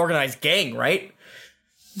be an organized gang, right?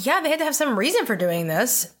 Yeah, they had to have some reason for doing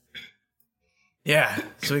this. Yeah,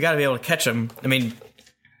 so we gotta be able to catch them. I mean...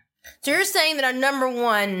 So you're saying that our number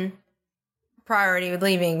one priority with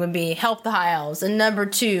leaving would be help the High Elves, and number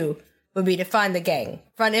two would be to find the gang.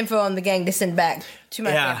 Find info on the gang to send back to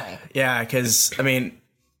my family. Yeah, because, I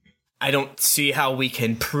don't see how we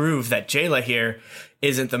can prove that Jayla here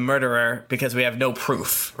isn't the murderer because we have no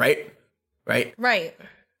proof, right? Right.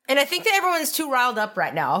 And I think that everyone's too riled up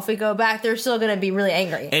right now. If we go back, they're still going to be really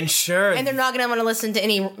angry. And sure. And they're not going to want to listen to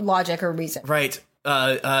any logic or reason. Right.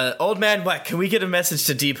 Old Man Weck, can we get a message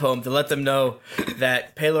to Deep Home to let them know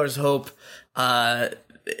that Paylor's Hope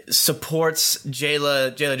supports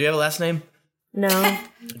Jayla? Jayla, do you have a last name? No.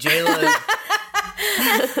 Jayla...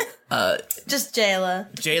 just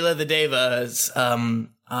Jayla. Jayla the Deva's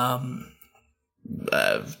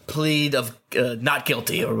plead of not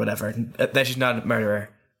guilty or whatever, that she's not a murderer.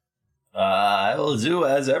 I will do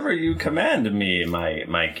as ever you command me,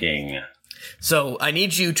 my king. So I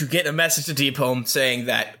need you to get a message to Deepholm saying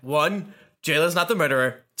that 1, Jayla's not the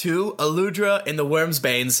murderer. 2, Aludra and the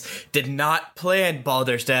Wormsbanes did not plan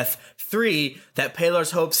Baldur's death. 3, that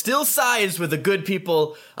Palar's Hope still sides with the good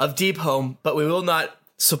people of Deepholm, but we will not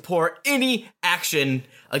support any action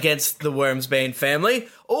against the Wormsbane family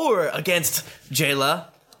or against Jayla.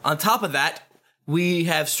 On top of that, we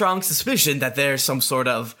have strong suspicion that there's some sort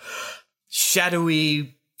of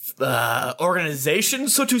shadowy organization,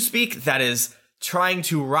 so to speak, that is trying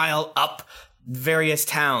to rile up various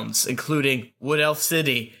towns, including Wood Elf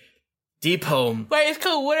City, Deepholm. Wait, it's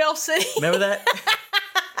called Wood Elf City? Remember that?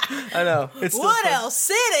 I know. It's Wood Elf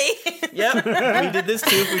City? Yep, we did this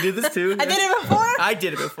too. I did it before? I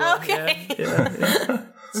did it before. Okay. Yeah.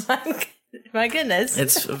 My goodness.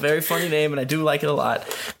 It's a very funny name, and I do like it a lot.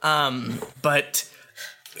 But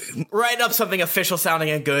write up something official sounding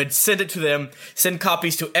and good, send it to them, send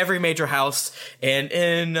copies to every major house, and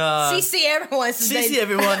in CC everyone. CC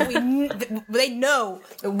everyone. They know.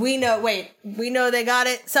 We know. Wait, we know they got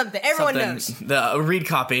it. Everyone knows. A read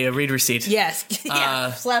copy, a read receipt. Yes.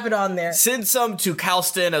 Yeah. Slap it on there. Send some to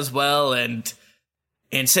Calston as well, and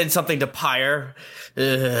send something to Pyre.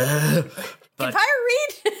 Can Pyre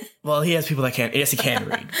read? Well, he has people that can't. Yes, he can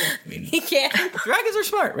read. I mean, he can. Dragons are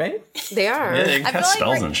smart, right? They are. Yeah, they cast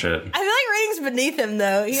spells and shit. I feel like reading's beneath him,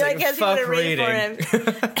 though. He has people to read for him. I feel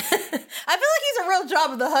like he's a real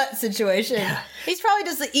Job of the Hutt situation. Yeah. He's probably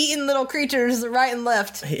just eating little creatures right and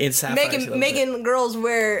left, making girls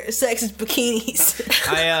wear sexist bikinis.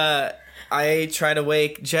 I try to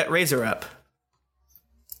wake Jet Razor up.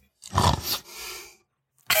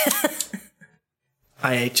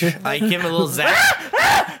 I give him a little zap.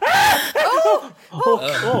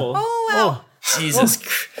 Oh, wow. Jesus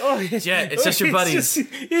Christ. Jet, it's just your buddies.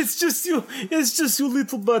 It's just you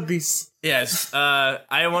little buddies. Yes.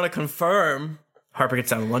 I want to confirm, Harper gets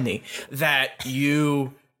down on one knee, that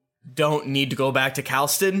you don't need to go back to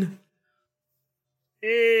Calston.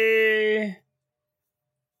 Or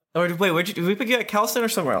wait, did we pick you at Calston or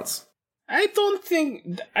somewhere else? I don't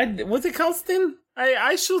think was it Calston?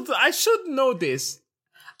 I should know this.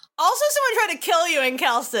 Also, someone tried to kill you in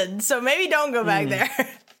Calston, so maybe don't go back there.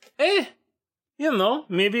 Maybe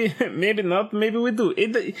not. Maybe we do.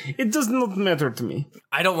 It does not matter to me.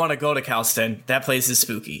 I don't want to go to Calston. That place is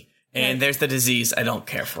spooky, and there's the disease I don't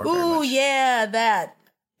care for. Ooh, very much. Yeah, that.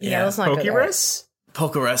 Yeah, let's not go there.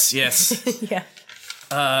 Pokerus, yes. Yeah.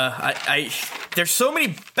 There's so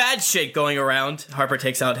many bad shit going around. Harper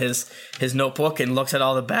takes out his notebook and looks at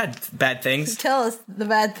all the bad things. Tell us the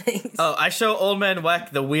bad things. Oh, I show Old Man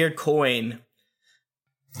Weck the weird coin.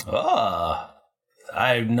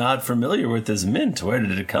 I'm not familiar with this mint. Where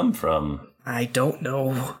did it come from? I don't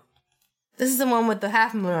know. This is the one with the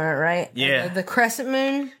half moon on it, right? Yeah. The crescent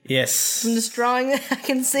moon? Yes. From this drawing that I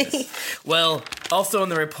can see. Well, also in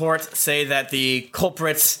the report say that the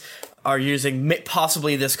culprits are using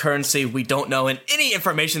possibly this currency we don't know, and any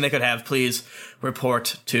information they could have, please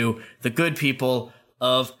report to the good people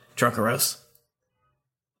of Drunkeros.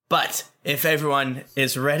 But if everyone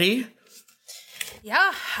is ready...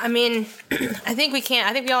 Yeah, I mean, I think we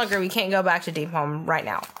all agree we can't go back to Deepholm right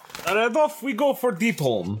now. Alright, off we go for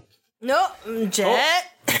Deepholm. No, Jet.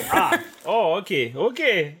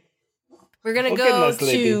 Okay. We're gonna go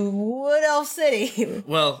to Wood Elf City.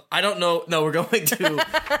 Well, I don't know. No, we're going to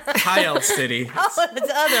High Elf City. Oh, that's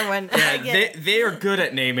the other one. Yeah, they are good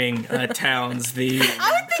at naming towns. I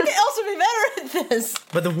would think the elves would be better at this.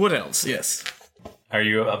 But the Wood Elves, yes. Are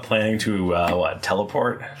you planning to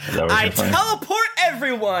teleport? Is that what I you're planning? teleport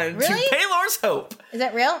everyone to Palar's Hope. Is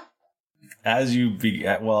that real? As you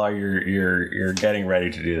you're getting ready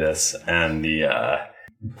to do this, and the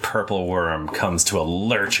purple worm comes to a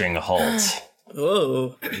lurching halt.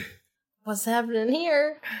 Oh. What's happening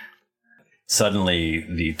here? Suddenly,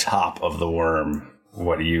 the top of the worm,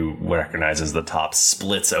 what you recognize as the top,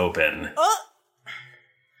 splits open.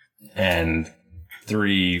 And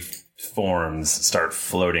 3 forms start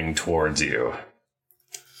floating towards you.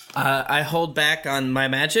 I hold back on my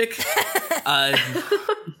magic.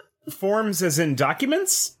 Forms as in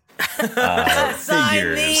documents?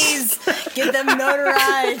 Sign these. Get them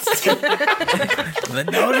notarized. The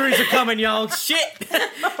notaries are coming, y'all. Shit.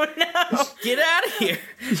 Oh, no. Get out of here.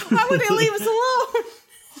 Why would they leave us alone?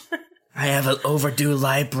 I have an overdue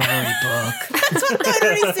library book. That's what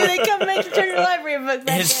notaries do. They come make you turn your library book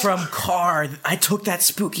back It's from Carr. I took that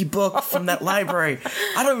spooky book from that library.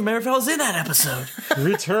 I don't remember if I was in that episode.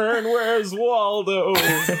 Return, where's Waldo?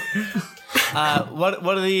 What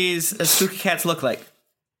do these spooky cats look like?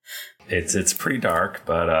 It's pretty dark,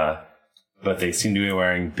 but they seem to be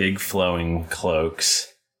wearing big flowing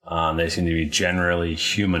cloaks. They seem to be generally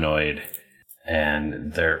humanoid,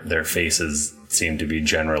 and their faces seem to be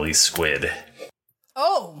generally squid.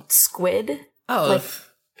 Oh, squid? Oh,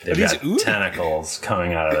 they've got tentacles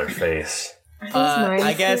coming out of their face.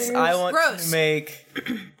 I guess I want to make,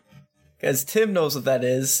 because Tim knows what that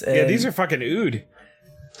is. Yeah, these are fucking ood.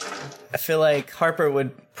 I feel like Harper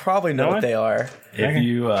would probably know what they are. If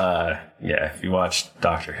you watch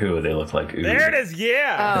Doctor Who, they look like ood. There it is,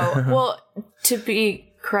 yeah! Oh, well, to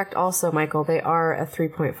be correct also, Michael, they are a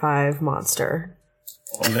 3.5 monster.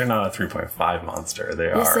 Well, they're not a 3.5 monster.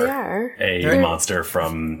 Yes, they are. A monster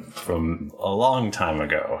from a long time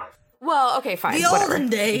ago. Well, okay, fine. The olden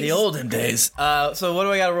days. The olden days. So what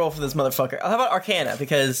do I got to roll for this motherfucker? How about Arcana?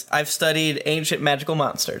 Because I've studied ancient magical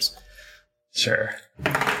monsters. Sure.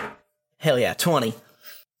 Hell yeah, 20.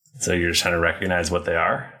 So you're just trying to recognize what they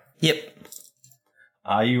are? Yep.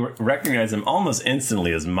 You recognize them almost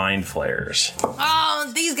instantly as mind flayers.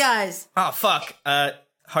 Oh, these guys. Oh, fuck.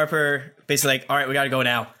 Harper basically like, all right, we gotta go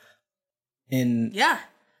now. Yeah.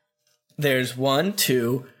 There's 1,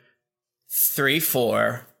 2, 3,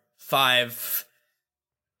 4, 5.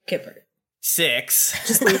 Kipper. 6.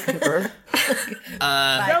 Just leave Kipper.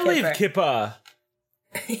 Don't leave Kippa.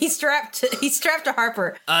 He's strapped to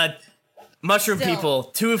Harper. Mushroom people,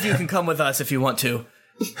 2 of you can come with us if you want to.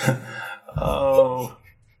 Oh.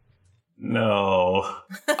 No.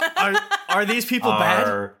 Are these people bad?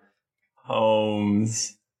 Our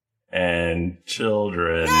homes and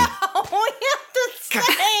children. No, we have to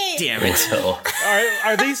say. Damn it.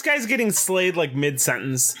 Are these guys getting slayed like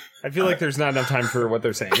mid-sentence? I feel like there's not enough time for what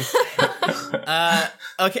they're saying.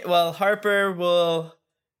 Okay, well, Harper will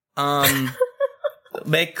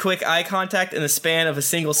make quick eye contact in the span of a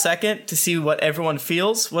single second to see what everyone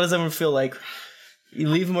feels. What does everyone feel like? You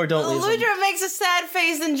leave them or don't leave them? Ludra makes a sad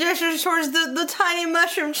face and gestures towards the tiny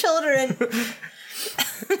mushroom children.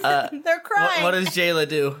 They're crying. What does Jayla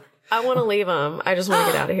do? I want to leave him. I just want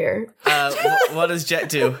to get out of here. What does Jet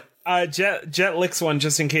do? Jet licks one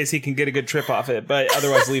just in case he can get a good trip off it, but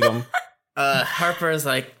otherwise leave him. Harper is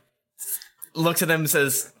like, looks at them and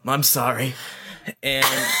says, I'm sorry. And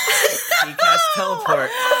he casts teleport.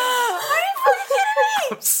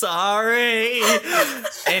 I'm sorry.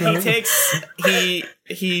 And he takes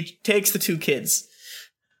the 2 kids.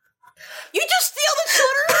 You just steal the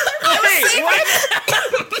children? Hey, what?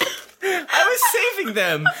 I was saving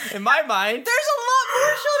them. In my mind, there's a lot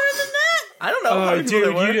more children than that. I don't know. How many people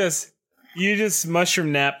there were. You just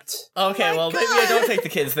mushroom napped. Okay, well, maybe I don't take the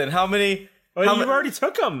kids then. How many? You already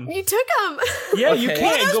took them. You took them. Yeah, okay. You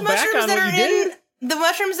can't go back on what you did. The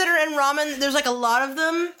mushrooms that are in ramen, there's like a lot of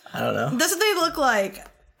them. I don't know. That's what they look like.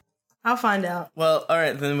 I'll find out. Well, all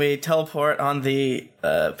right, then we teleport on the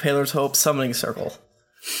Paler's Hope summoning circle.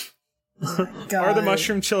 Are the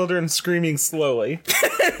mushroom children screaming slowly?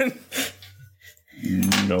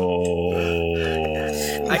 No.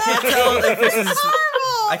 I can't tell if this is.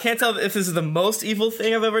 I can't tell if this is the most evil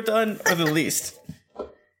thing I've ever done or the least.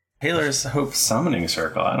 Paler's Hope summoning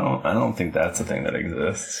circle. I don't think that's a thing that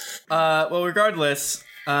exists. Well, regardless,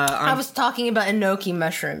 I was talking about enoki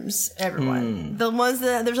mushrooms. Everyone, the ones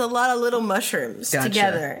that there's a lot of little mushrooms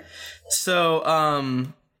together.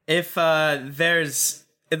 So, if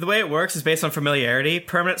the way it works is based on familiarity.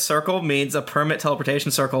 Permanent circle means a permanent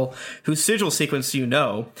teleportation circle whose sigil sequence you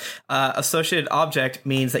know. Associated object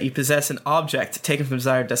means that you possess an object taken from a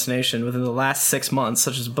desired destination within the last 6 months,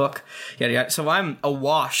 such as a book, yada yada. So I'm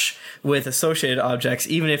awash with associated objects,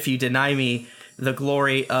 even if you deny me the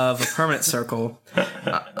glory of a permanent circle.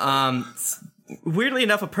 Weirdly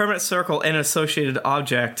enough, a permanent circle and an associated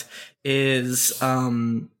object is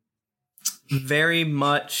very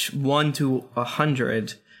much 1 to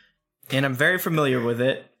 100, and I'm very familiar with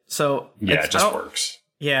it. So yeah, it just works.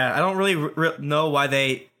 Yeah, I don't really know why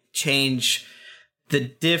they change the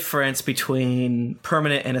difference between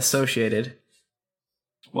permanent and associated.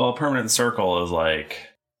 Well, a permanent circle is like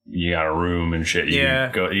you got a room and shit. You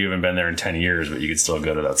haven't been there in 10 years, but you could still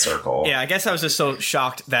go to that circle. Yeah, I guess I was just so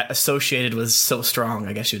shocked that associated was so strong,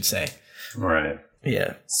 I guess you'd say. Right.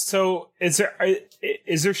 Yeah. So is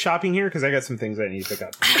there shopping here? Because I got some things I need to pick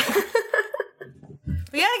up.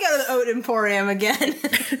 We gotta go to the Oat Emporium again.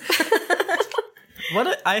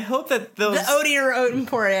 I hope that those... The Oatier Oat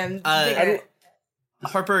Emporium.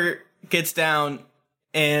 Harper gets down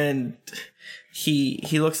and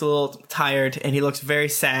he looks a little tired and he looks very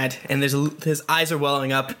sad and his eyes are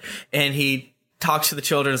welling up and he talks to the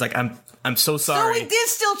children. He's like, I'm so sorry. So we did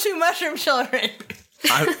steal 2 mushroom children.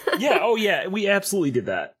 Yeah, we absolutely did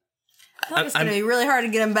that. feel like it's going to be really hard to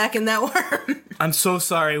get him back in that worm. I'm so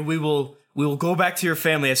sorry. We will go back to your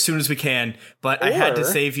family as soon as we can, but I had to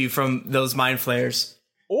save you from those mind flayers.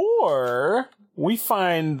 Or we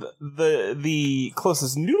find the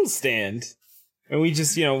closest noodle stand, and we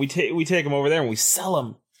just, we take them over there and we sell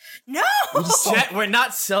them. No! Jet, we're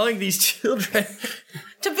not selling these children.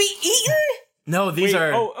 To be eaten? No, these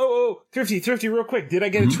are... Oh, Thrifty, real quick. Did I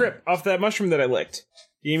get a trip off that mushroom that I licked?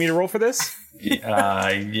 You need me to roll for this?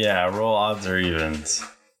 Yeah, roll odds or evens.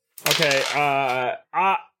 Okay,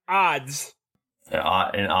 odds.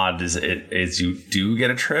 And odd is you do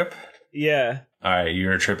get a trip? Yeah. Alright,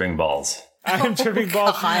 you're tripping balls. I'm tripping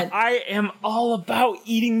balls. I am all about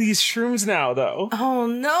eating these shrooms now, though. Oh,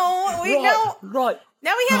 no. Right.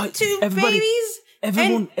 Now we have two babies.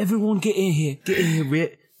 Everyone get in here. Get in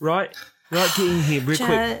here, right? Right, get in here real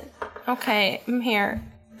quick. Okay, I'm here.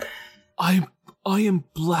 I am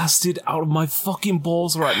blasted out of my fucking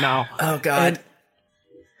balls right now. Oh, God.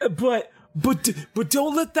 But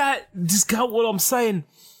don't let that discount what I'm saying.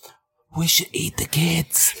 We should eat the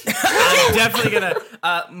kids. I'm definitely gonna...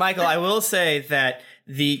 Michael, I will say that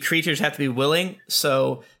the creatures have to be willing,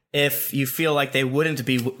 so if you feel like they wouldn't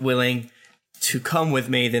be willing to come with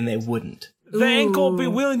me, then they wouldn't. They ain't gonna be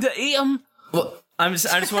willing to eat them. Well, I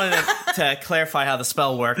just wanted to clarify how the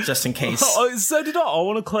spell worked, just in case. So did I. I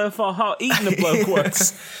want to clarify how eating the bloke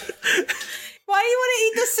works. Why do you want to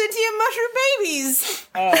eat the sentient mushroom babies?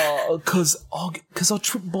 Because I'll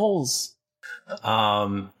trip balls.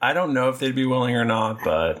 I don't know if they'd be willing or not,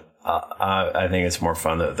 but I think it's more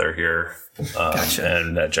fun that they're here. Gotcha.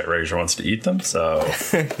 And that Jet Razor wants to eat them, so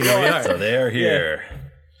here we are. So they are here. Yeah.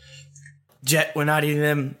 Jet, we're not eating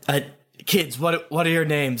them. Kids, what are your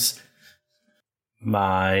names?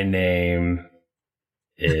 My name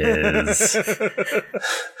is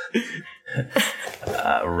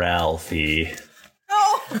Ralphie.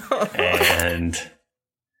 Oh. And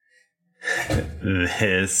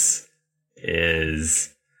this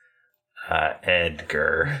is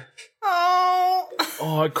Edgar. Oh.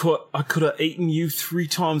 Oh, I could have eaten you 3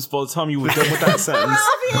 times by the time you were done with that sentence.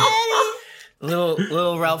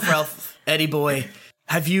 Little Ralph, Eddie boy,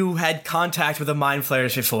 have you had contact with the mind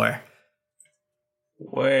flayers before?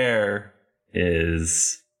 Where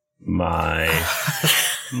is my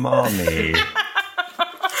mommy?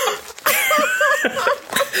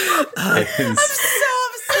 I'm so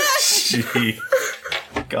upset. She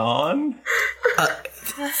gone?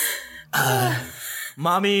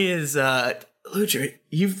 Mommy is, Ludra,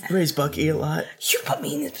 you've raised Bucky a lot. You put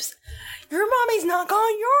me in this. Your mommy's not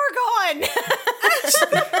gone, you're gone.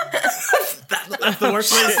 That's the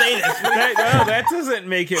worst way to say this. That doesn't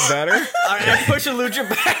make it better. All right, I push Ludra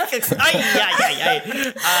back.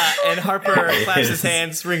 And Harper claps his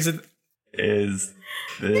hands, rings it. Is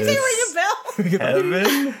Did they ring a bell?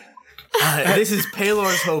 heaven? This is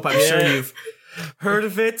Palor's Hope. I'm sure you've heard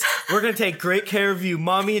of it. We're going to take great care of you.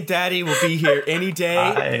 Mommy and Daddy will be here any day.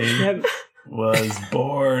 I was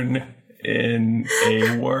born in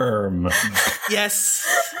a worm. Yes.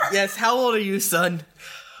 How old are you, son?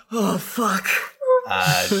 Oh, fuck.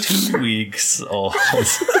 2 weeks old.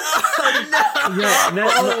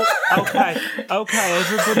 No. Okay.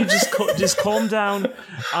 Everybody, just calm down.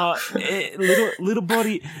 Little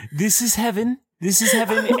buddy, this is heaven.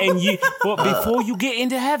 And but before you get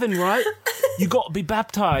into heaven, right? You got to be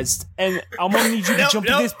baptized, and I'm gonna need you to jump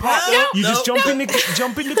in this pot. You just jump in the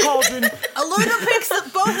cauldron. Aluna picks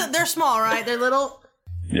both. They're small, right? They're little.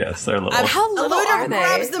 Yes, they're little. How little are they?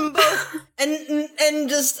 Grabs them both and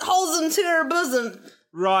just holds them to her bosom.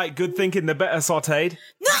 Right, good thinking. They're better sautéed.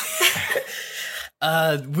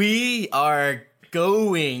 We are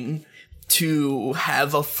going to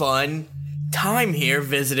have a fun time here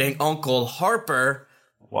visiting Uncle Harper.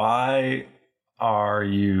 Why are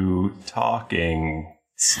you talking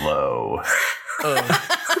slow?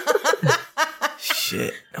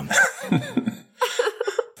 Shit.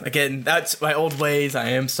 Again, that's my old ways. I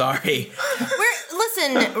am sorry.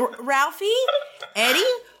 Listen, Ralphie, Eddie,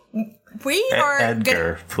 we are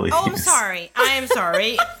Edgar, please. Oh, I'm sorry. I am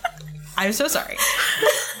sorry. I'm so sorry.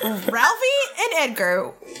 Ralphie and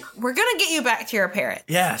Edgar, we're gonna get you back to your parents.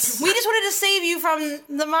 Yes. We just wanted to save you from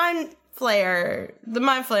the mind flayers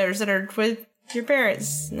that are with your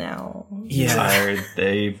parents now. Yeah. Are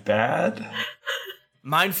they bad?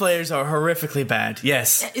 Mind flayers are horrifically bad.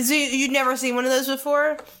 Yes. So you'd never seen one of those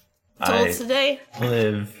before? Told us today?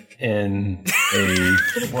 Live in a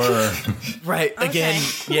worm. Right. Okay. Again,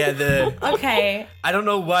 yeah, Okay. I don't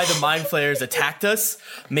know why the mind flayers attacked us.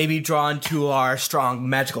 Maybe drawn to our strong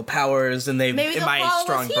magical powers and Maybe in they'll my follow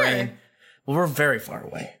strong us brain. here. Well, we're very far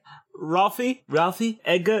away. Ralphie,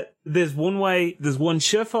 Edgar, there's one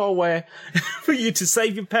surefire way for you to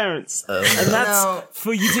save your parents. And that's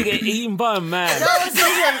for you to get eaten by a man.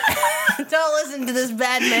 Don't listen to this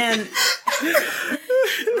bad man.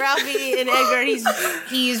 Ralphie and Edgar,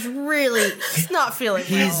 he's not feeling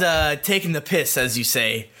well. He's taking the piss, as you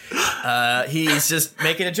say. He's just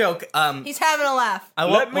making a joke. He's having a laugh. I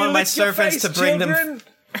want one of my servants to bring them.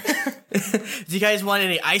 Do you guys want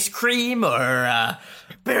any ice cream or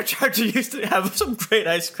Bear Charger used to have some great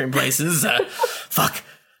ice cream places. Fuck.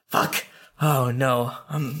 Oh no.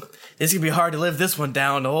 It's gonna be hard to live this one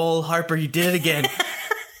down. Old Harper, you did it again.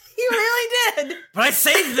 You really did. But I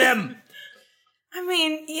saved them. I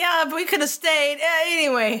mean, yeah, but we could have stayed.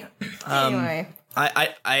 Anyway.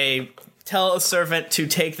 I tell a servant to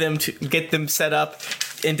take them to get them set up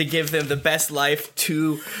and to give them the best life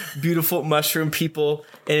to beautiful mushroom people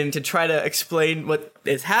and to try to explain what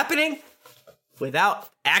is happening without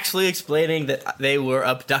actually explaining that they were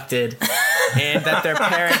abducted and that their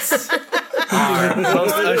parents are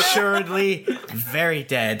most assuredly very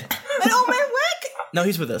dead. And Old Man Rick? No,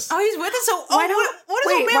 he's with us. Oh, he's with us? So, what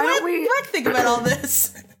does Old Man Rick think about all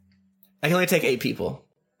this? I can only take 8 people.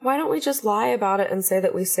 Why don't we just lie about it and say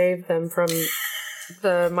that we saved them from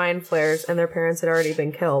the mind flares and their parents had already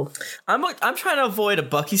been killed? I'm trying to avoid a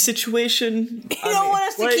Bucky situation. You don't want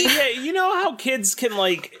us to keep... Yeah, you know how kids can,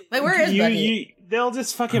 like where is Bucky? They'll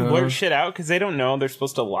just fucking blurt shit out because they don't know they're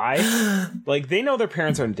supposed to lie. Like, they know their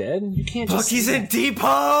parents aren't dead. You can't just... Bucky's in Deep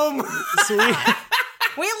Home! So we left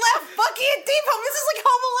Bucky at Deep Home. This is like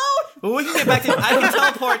Home Alone. Well, we can get back to... I can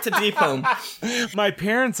teleport to Deep Home. My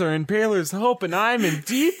parents are in Paler's Hope and I'm in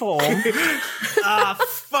Deep Home.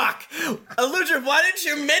 Fuck. Aludra, why didn't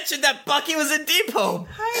you mention that Bucky was in Deep Home?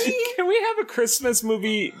 Can we have a Christmas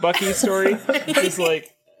movie Bucky story? Just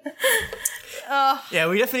like... Yeah,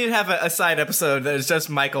 we definitely need to have a side episode that is just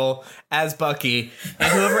Michael as Bucky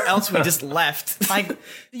and whoever else we just left. And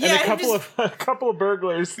a couple of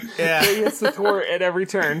burglars. Yeah. That he has to thwart at every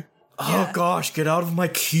turn. Oh gosh, get out of my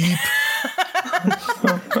keep.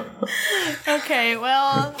 Okay,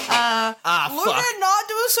 well, Aludra not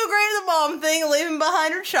doing so great at the mom thing, leaving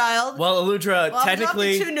behind her child. Well, Aludra, Well,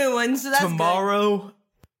 technically, 2 new ones, so that's tomorrow,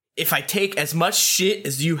 if I take as much shit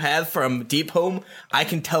as you have from Deep Home, I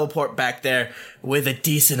can teleport back there with a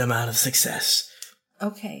decent amount of success. good.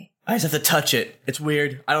 Okay. I just have to touch it. It's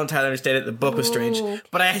weird. I don't entirely understand it. The book was strange.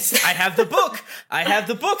 But I have the book. I have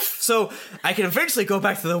the book, so I can eventually go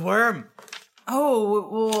back to the worm.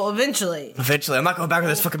 Oh, well, eventually. Eventually. I'm not going back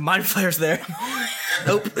with those fucking mind flayers there.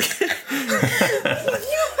 Nope. You're a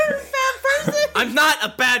bad person. I'm not a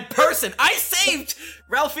bad person. I saved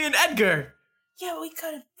Ralphie and Edgar. Yeah, we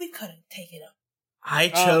could have taken him. I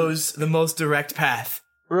chose the most direct path.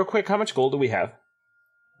 Real quick, how much gold do we have?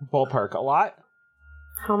 Ballpark, a lot?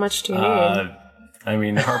 How much do you need? I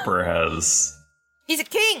mean, Harper has He's a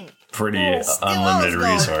king. pretty unlimited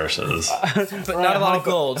resources. But not a lot of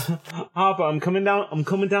gold. Harper, I'm coming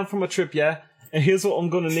down from a trip, yeah? And here's what I'm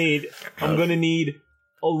gonna need. I'm gonna need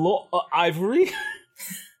a lot of ivory.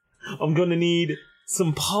 I'm gonna need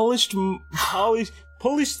some polished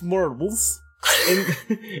marbles.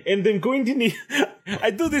 And then going to need...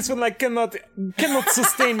 I do this when I cannot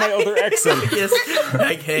sustain my other accent. Yes.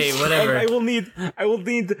 Like, hey, whatever. I will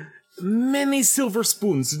need many silver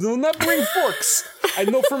spoons. Do not bring forks. I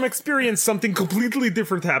know from experience something completely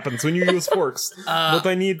different happens when you use forks. But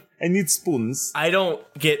I need spoons. I don't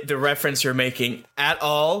get the reference you're making at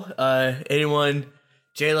all. Anyone?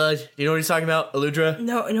 Jayla, do you know what he's talking about? Aludra?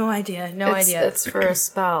 No idea. No idea. It's for a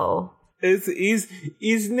spell.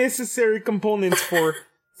 Is necessary components for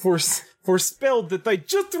spell that I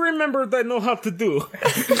just remembered I know how to do.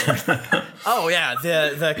 Oh yeah,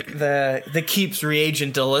 the Keeps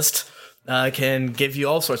reagent list can give you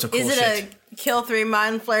all sorts of cool shit. Is it a kill 3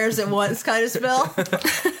 mind flares at once kind of spell?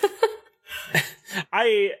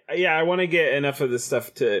 I want to get enough of this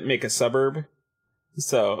stuff to make a suburb.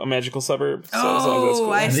 So a magical suburb. So as long as that's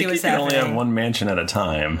cool. I see think what's you can only happening. have one mansion at a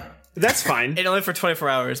time. That's fine. And only for 24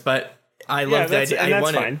 hours, but I love the idea. And I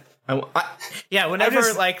that's want it.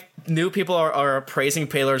 Whenever like new people are praising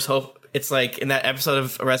Paler's Hope, it's like in that episode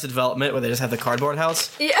of Arrested Development where they just have the cardboard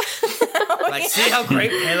house. Yeah. Like, see how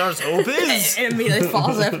great Paler's Hope is? It immediately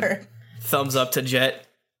falls over. Thumbs up to Jet.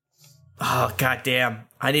 Oh, goddamn.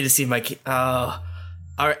 I need to see my... all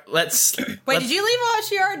right, let's... Wait, did you leave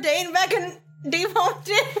Ashiar Dane back in Deep Home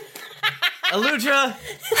too? Aludra!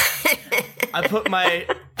 I put my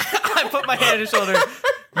hand on his shoulder.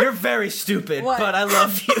 You're very stupid, What? but I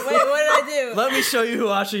love you. Wait, what did I do? Let me show you who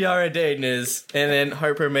Ashayara Dane is. And then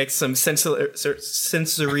Harper makes some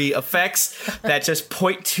sensory effects that just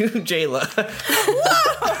point to Jayla.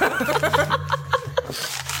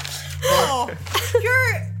 Oh,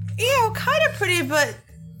 you're kind of pretty, but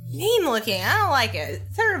mean looking. I don't like it.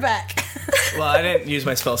 Turn her back. Well, I didn't use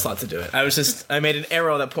my spell slot to do it. I made an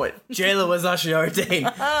arrow that point. Jayla was Ashayara Dane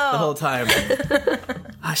the whole time.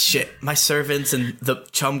 Ah, shit. My servants and the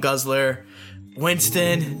chum guzzler,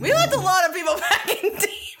 Winston. We let a lot of people back in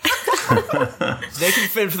team. They can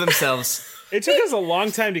fend for themselves. It took us a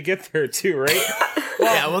long time to get there, too, right?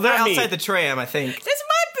 Well, they're not me. outside the tram, I think. This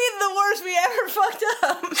might be the worst we ever fucked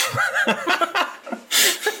up.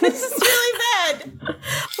 This is really bad.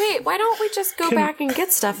 Wait, why don't we just go back and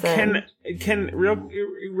get stuff then? Can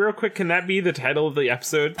real quick? Can that be the title of the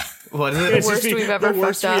episode? What is it? The worst we've ever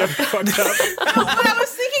fucked up. Fucked up. What I was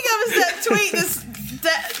thinking of is that tweet. This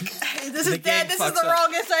is dead. This is the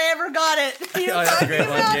wrongest I ever got it. You know what that's a I'm great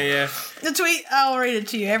talking one. about? Yeah. The tweet. I'll read it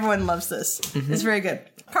to you. Everyone loves this. It's very good.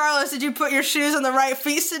 Carlos, did you put your shoes on the right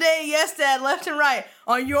feet today? Yes, Dad. Left and right.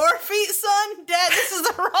 On your feet, son? Dad, this is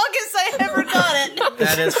the wrongest I ever got it.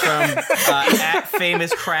 That is from at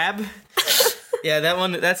Famous Crab. Yeah, that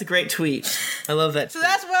one. That's a great tweet. I love that. So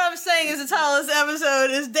that's what I'm saying is the title of this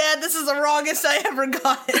episode is Dad, this is the wrongest I ever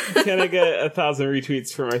got it. Can I get 1,000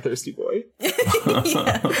 retweets for my thirsty boy?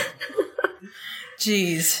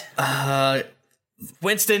 Jeez.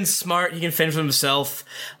 Winston's smart. He can fend for himself.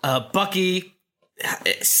 Bucky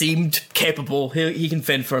seemed capable. He can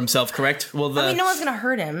fend for himself, correct? Well, I mean, no one's gonna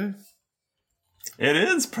hurt him. It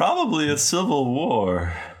is probably a civil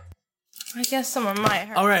war. I guess someone might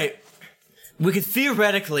hurt. All right. We could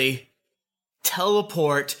theoretically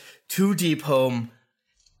teleport to Deep Home,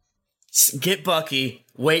 get Bucky,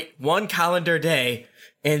 wait 1 calendar day,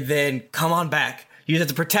 and then come on back. You have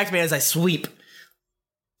to protect me as I sweep.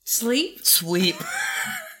 Sleep? Sweep.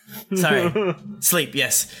 Sorry. Sleep,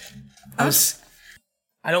 yes.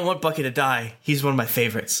 I don't want Bucky to die. He's one of my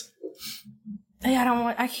favorites.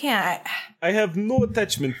 Yeah, I can't. I have no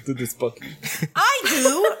attachment to this Bucky. I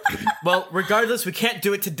do. Well, regardless, we can't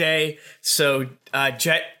do it today. So,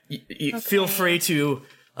 Jet, feel free to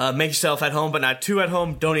make yourself at home, but not too at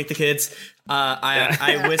home. Don't eat the kids.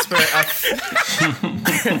 I whisper.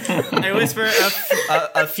 I whisper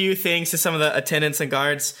a few things to some of the attendants and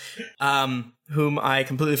guards, whom I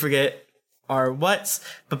completely forget are what's.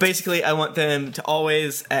 But basically, I want them to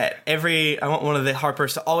always I want one of the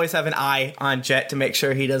Harpers to always have an eye on Jet to make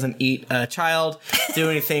sure he doesn't eat a child, do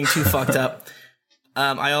anything too fucked up.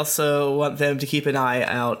 I also want them to keep an eye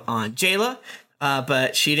out on Jayla,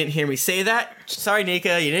 but she didn't hear me say that. Sorry,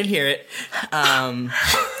 Nika, you didn't hear it.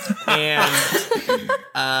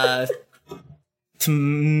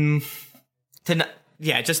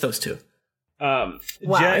 Yeah, just those two. Wow,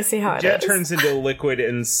 Jet, I see how it Jet is. turns into a liquid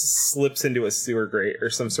and slips into a sewer grate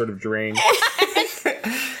or some sort of drain.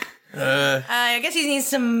 I guess he needs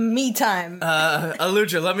some me time.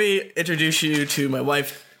 Aludra, let me introduce you to my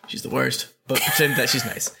wife. She's the worst, but pretend that she's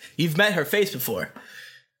nice. You've met her face before.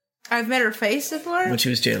 I've met her face before. When she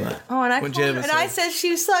was Jayla. Oh, and When Jayla was I said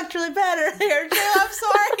she sucked really bad earlier. Jayla,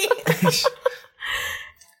 I'm sorry.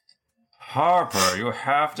 Harper, you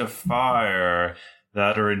have to fire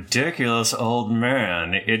that ridiculous old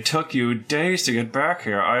man. It took you days to get back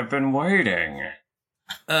here. I've been waiting.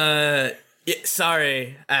 Yeah,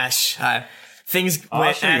 sorry, Ash. Things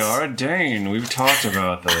went Ashayara Dane, we've talked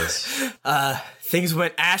about this. Things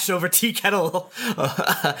went ash over tea kettle.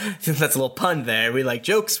 Since that's a little pun there. We like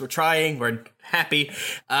jokes, we're trying, we're happy.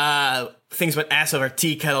 Things went ass over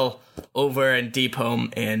tea kettle over in Deep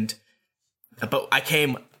Home, but I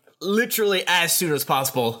came literally as soon as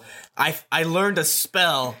possible. I learned a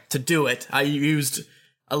spell to do it. I used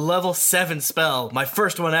a level 7 spell, my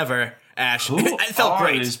first one ever, Ash. It felt Who are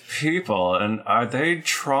great. these people, and are they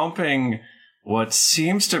tromping what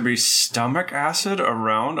seems to be stomach acid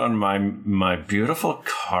around on my beautiful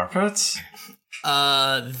carpets?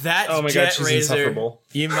 That's Oh my Jet God, she's Razor. insufferable.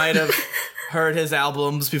 You might have heard his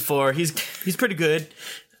albums before. He's pretty good.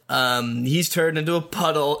 He's turned into a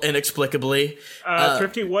puddle inexplicably.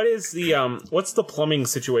 Thrifty, what is the what's the plumbing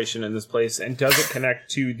situation in this place, and does it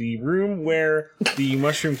connect to the room where the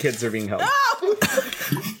mushroom kids are being held?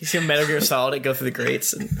 You see a Metal Gear Solid go through the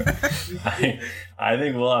grates. I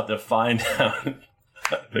think we'll have to find out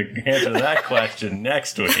the answer to that question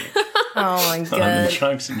next week Oh my on the god.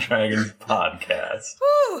 Drunks and Dragons podcast.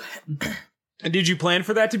 Whew. And did you plan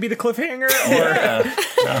for that to be the cliffhanger? Yeah,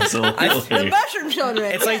 absolutely. The mushroom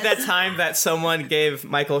children. It's like that time that someone gave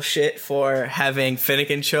Michael shit for having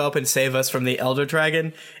Finnegan show up and save us from the Elder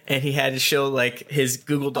Dragon, and he had to show like his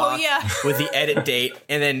Google Doc with the edit date,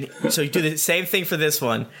 and then so you do the same thing for this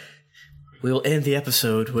one. We will end the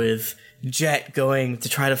episode with Jet going to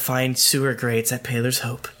try to find sewer grates at Paler's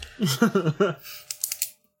Hope.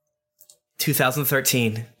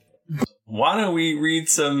 2013. Why don't we read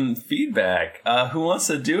some feedback? Who wants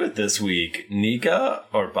to do it this week? Nika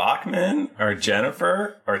or Bachman or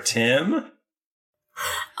Jennifer or Tim?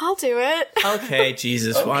 I'll do it. Okay,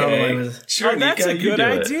 Jesus. Okay. Why don't we... Sure, that's Nika, a you good do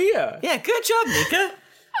it. idea. Yeah, good job, Nika.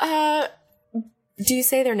 Do you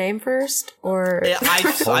say their name first, or Yeah, I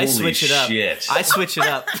Holy switch it up. shit. I switch it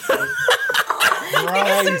up.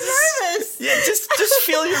 nervous. Yeah, just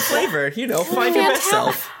feel your flavor. You know, find your best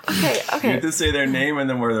self. Okay, You okay. have to say their name and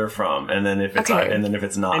then where they're from, and then if it's Okay. and then if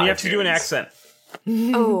it's not, And you have to do an iTunes. accent.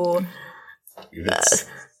 Oh, If it's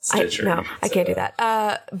I Stitcher, can't do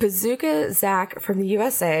that. Bazooka Zach from the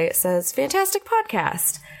USA says, "Fantastic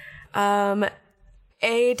podcast."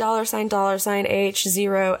 A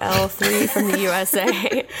 $H0L3 from the USA.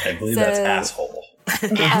 I believe that's asshole.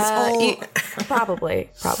 Probably.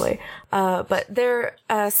 But they're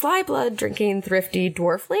Sly Blood drinking thrifty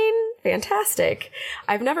dwarfling. Fantastic.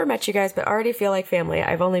 I've never met you guys, but already feel like family.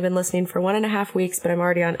 I've only been listening for 1.5 weeks, but I'm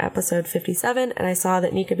already on episode 57, and I saw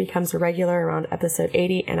that Nika becomes a regular around episode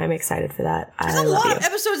 80, and I'm excited for that. There's I a love lot you. of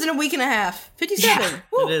episodes in a week and a half. 57.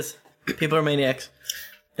 Woo. It is. People are maniacs.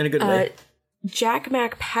 In a good way. Jack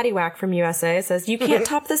Mac Pattywhack from USA says, "You can't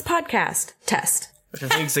top this podcast." Test. Which I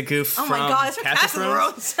think is a goof Oh from my god, it's from Castle Castle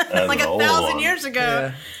Thrones. Roads. Like an 1,000 old years ago.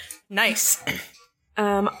 Yeah. Nice.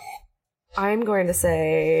 I'm going to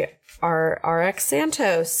say our RX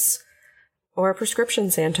Santos or Prescription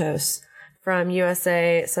Santos from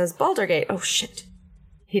USA says Baldurgate. Oh shit.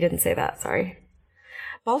 He didn't say that, sorry.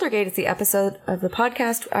 Baldurgate is the episode of the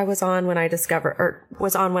podcast I was on whenever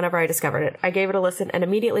I discovered it. I gave it a listen and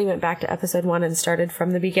immediately went back to episode 1 and started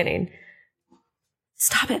from the beginning.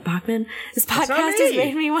 Stop it, Bachman. This podcast has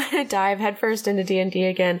made me want to dive headfirst into D&D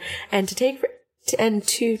again and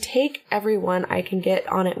to take everyone I can get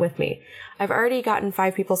on it with me. I've already gotten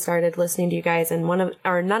 5 people started listening to you guys, and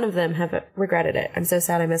none of them have regretted it. I'm so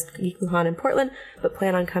sad I missed GeeklyCon in Portland, but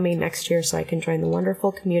plan on coming next year so I can join the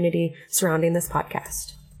wonderful community surrounding this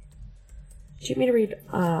podcast. Do you want me to read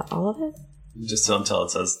all of it? Just until it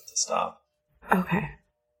says to stop. Okay.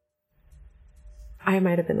 I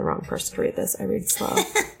might have been the wrong person to read this. I read slow.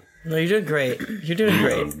 No, you're doing great. You're doing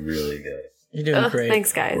great. Really good. You're doing great.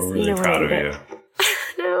 Thanks, guys. We're really you know proud I of read you. it.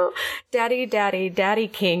 No, Daddy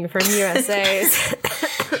King from USA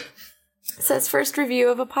says first review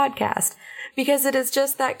of a podcast because it is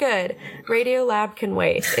just that good. Radio Lab can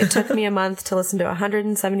wait. It took me a month to listen to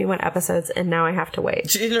 171 episodes, and now I have to wait.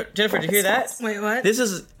 Jennifer, did you hear that? Wait, what? This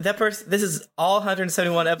is all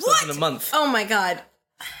 171 episodes in a month. Oh my god.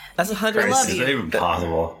 That's 100. love Is you. that even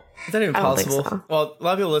possible? Is that even I don't think possible? so. Well, a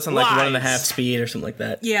lot of people listen like Lies. 1.5 speed or something like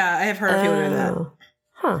that. Yeah, I have heard people doing that.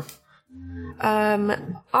 Huh.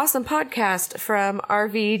 Awesome podcast from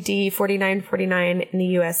RVD4949 in the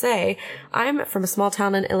USA. I'm from a small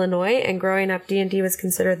town in Illinois, and growing up, D&D was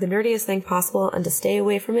considered the nerdiest thing possible, and to stay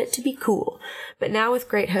away from it to be cool. But now with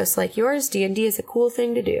great hosts like yours, D&D is a cool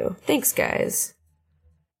thing to do. Thanks, guys.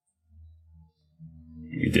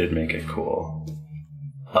 You did make it cool.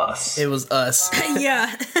 Us. It was us.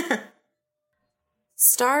 Yeah.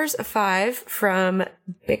 Stars 5 from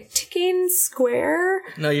Big Ticking Square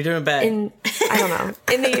No, you're doing bad. in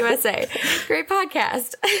the USA. Great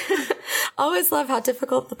podcast. Always love how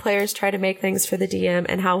difficult the players try to make things for the DM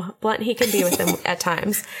and how blunt he can be with them at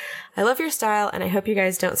times. I love your style, and I hope you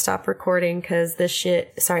guys don't stop recording because this SH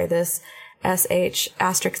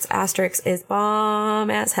asterisk is bomb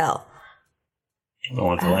as hell. I don't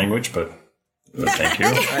want the language, but thank you.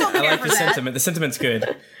 I like the sentiment. The sentiment's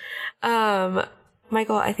good.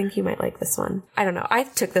 Michael, I think you might like this one. I don't know. I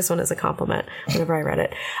took this one as a compliment whenever I read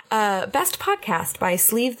it. Best podcast by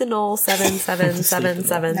Sleeve the Knoll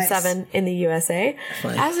 77777 in the USA.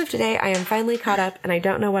 Fine. As of today, I am finally caught up, and I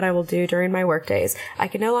don't know what I will do during my work days. I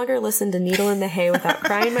can no longer listen to Needle in the Hay without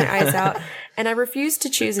crying my eyes out, and I refuse to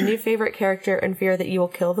choose a new favorite character in fear that you will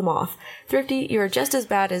kill them off. Thrifty, you are just as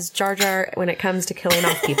bad as Jar Jar when it comes to killing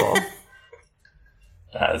off people.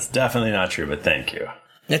 That's definitely not true, but thank you.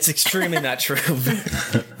 That's extremely not true.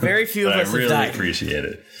 Very few of But us I have really died. appreciate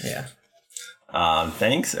it. Yeah.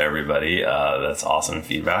 Thanks, everybody. That's awesome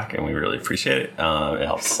feedback, and we really appreciate it. It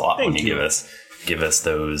helps us a lot when you give us give us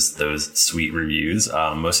those sweet reviews.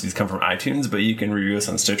 Most of these come from iTunes, but you can review us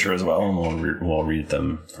on Stitcher as well, and we'll read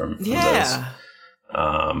them from those.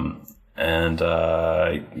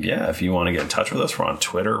 If you want to get in touch with us, we're on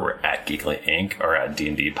Twitter. We're at Geekly Inc. or at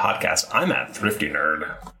D&D Podcast. I'm at Thrifty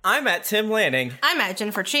Nerd. I'm at Tim Lanning. I'm at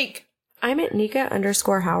Jennifer Cheek. I'm at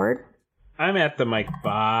Nika_Howard. I'm at the Mike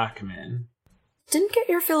Bachman. Didn't get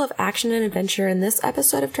your fill of action and adventure in this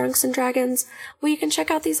episode of Drunks and Dragons? Well, you can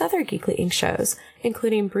check out these other Geekly Inc. shows,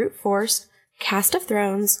 including Brute Force, Cast of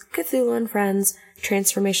Thrones, Cthulhu and Friends,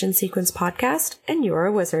 Transformation Sequence Podcast, and You're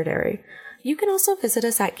a Wizardary. You can also visit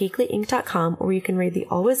us at geeklyinc.com, where you can read the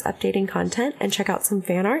always updating content and check out some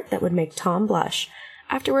fan art that would make Tom blush.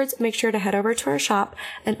 Afterwards, make sure to head over to our shop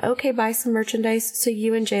and buy some merchandise so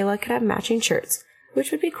you and Jayla could have matching shirts,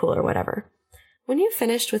 which would be cool or whatever. When you've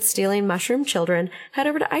finished with stealing mushroom children, head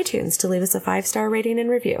over to iTunes to leave us a 5-star rating and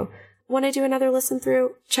review. Want to do another listen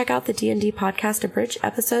through? Check out the D&D Podcast Abridged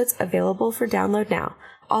episodes available for download now.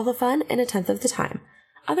 All the fun in a tenth of the time.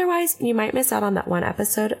 Otherwise, you might miss out on that one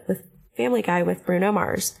episode with Family Guy with Bruno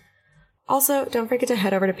Mars. Also, don't forget to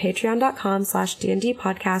head over to patreon.com/D&D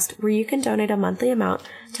podcast, where you can donate a monthly amount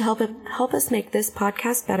to help us make this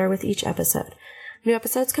podcast better with each episode. New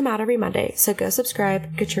episodes come out every Monday, so go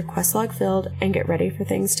subscribe, get your quest log filled, and get ready for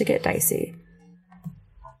things to get dicey.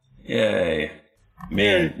 Yay.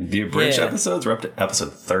 Man, the abridged episodes, we're up to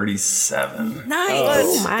episode 37. Nice.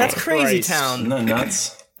 Oh my. That's crazy town. Isn't that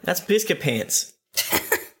nuts? That's Biscuit Pants.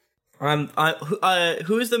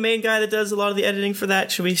 Who is the main guy that does a lot of the editing for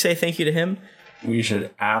that? Should we say thank you to him? We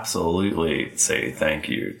should absolutely say thank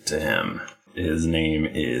you to him. His name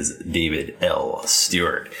is David L.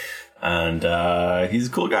 Stewart, and he's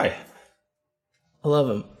a cool guy. I love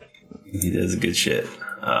him. He does good shit.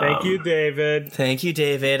 Thank you, David. Thank you,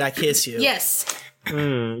 David. I kiss you. Yes.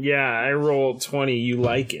 Yeah, I rolled 20. You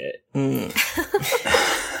like it.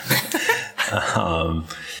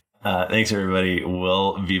 Thanks, everybody.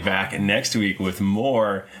 We'll be back next week with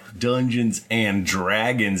more Dungeons and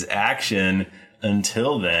Dragons action.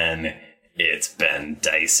 Until then, it's been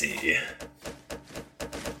dicey.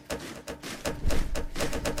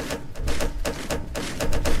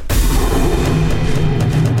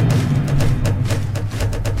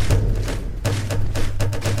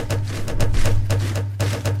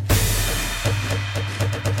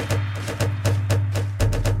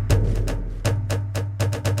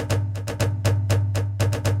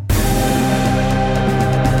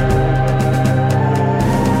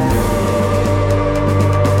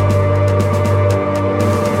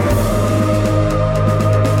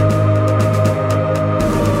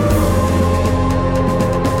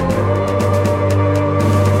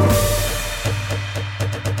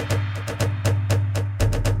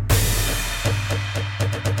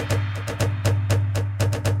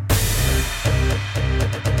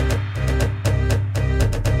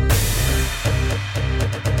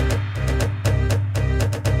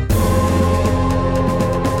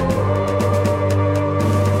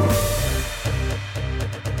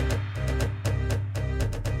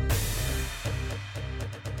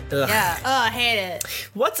 Yeah. Oh, I hate it.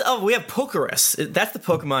 We have Pokerus. That's the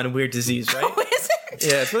Pokemon weird disease, right? Oh, is it?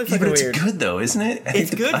 Yeah, it's really Yeah, fucking but it's weird. good, though, isn't it? I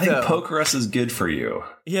think Pokerus is good for you.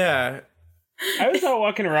 Yeah. I was out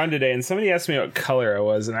walking around today, and somebody asked me what color I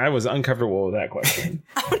was, and I was uncomfortable with that question.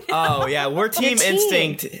 Oh, yeah. We're Team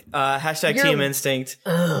Instinct. Hashtag You're- Team Instinct.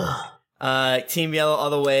 Team Yellow all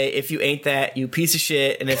the way. If you ain't that, you piece of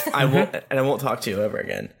shit. And if I won't talk to you ever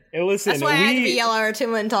again. Hey, listen, That's why I had to be yellow or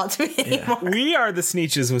Tim wouldn't talk to me anymore. we are the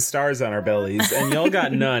Sneetches with stars on our bellies, and y'all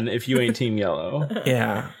got none if you ain't Team Yellow.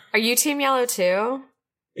 Yeah. Are you Team Yellow too?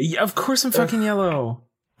 Yeah, of course I'm fucking yellow.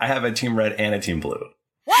 I have a Team Red and a Team Blue.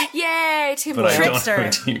 What? Yay, Team But Blue. I don't have a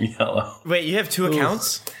Team Yellow. Wait, you have two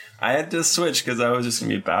accounts? I had to switch because I was just going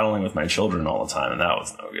to be battling with my children all the time, and that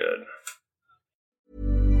was no good.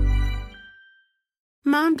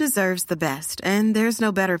 Mom deserves the best, and there's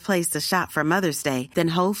no better place to shop for Mother's Day than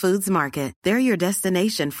Whole Foods Market. They're your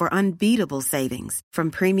destination for unbeatable savings, from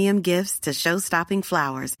premium gifts to show-stopping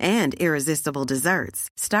flowers and irresistible desserts.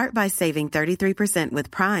 Start by saving 33% with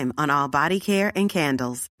Prime on all body care and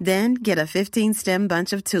candles. Then get a 15-stem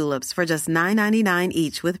bunch of tulips for just $9.99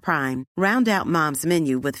 each with Prime. Round out Mom's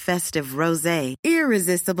menu with festive rosé,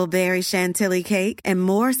 irresistible berry chantilly cake, and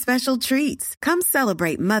more special treats. Come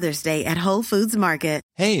celebrate Mother's Day at Whole Foods Market.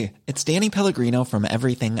 Hey, it's Danny Pellegrino from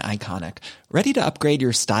Everything Iconic. Ready to upgrade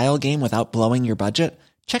your style game without blowing your budget?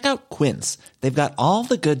 Check out Quince. They've got all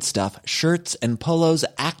the good stuff, shirts and polos,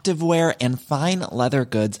 activewear, and fine leather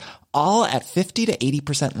goods, all at 50 to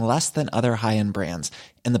 80% less than other high-end brands.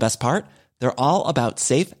 And the best part? They're all about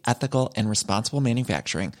safe, ethical, and responsible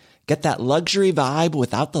manufacturing. Get that luxury vibe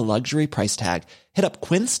without the luxury price tag. Hit up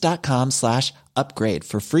quince.com/upgrade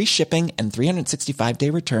for free shipping and 365-day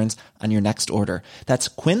returns on your next order. That's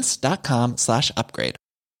quince.com/upgrade.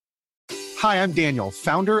 Hi, I'm Daniel,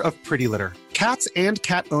 founder of Pretty Litter. Cats and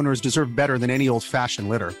cat owners deserve better than any old-fashioned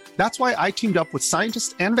litter. That's why I teamed up with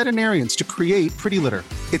scientists and veterinarians to create Pretty Litter.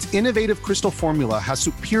 Its innovative crystal formula has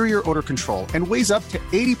superior odor control and weighs up to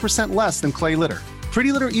 80% less than clay litter.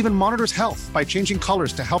 Pretty Litter even monitors health by changing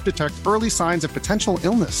colors to help detect early signs of potential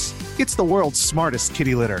illness. It's the world's smartest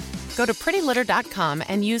kitty litter. Go to prettylitter.com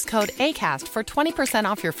and use code ACAST for 20%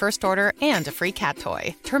 off your first order and a free cat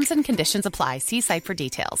toy. Terms and conditions apply. See site for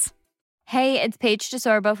details. Hey, it's Paige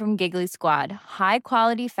DeSorbo from Giggly Squad. High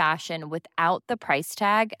quality fashion without the price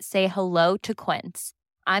tag. Say hello to Quince.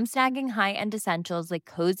 I'm snagging high-end essentials like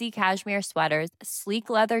cozy cashmere sweaters, sleek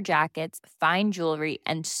leather jackets, fine jewelry,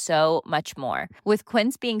 and so much more. With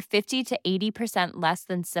Quince being 50 to 80% less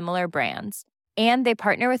than similar brands. And they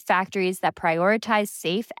partner with factories that prioritize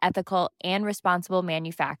safe, ethical, and responsible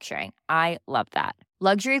manufacturing. I love that.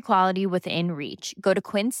 Luxury quality within reach. Go to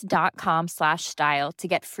quince.com/style to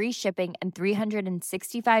get free shipping and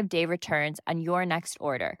 365-day returns on your next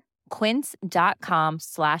order.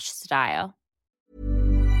 Quince.com/style.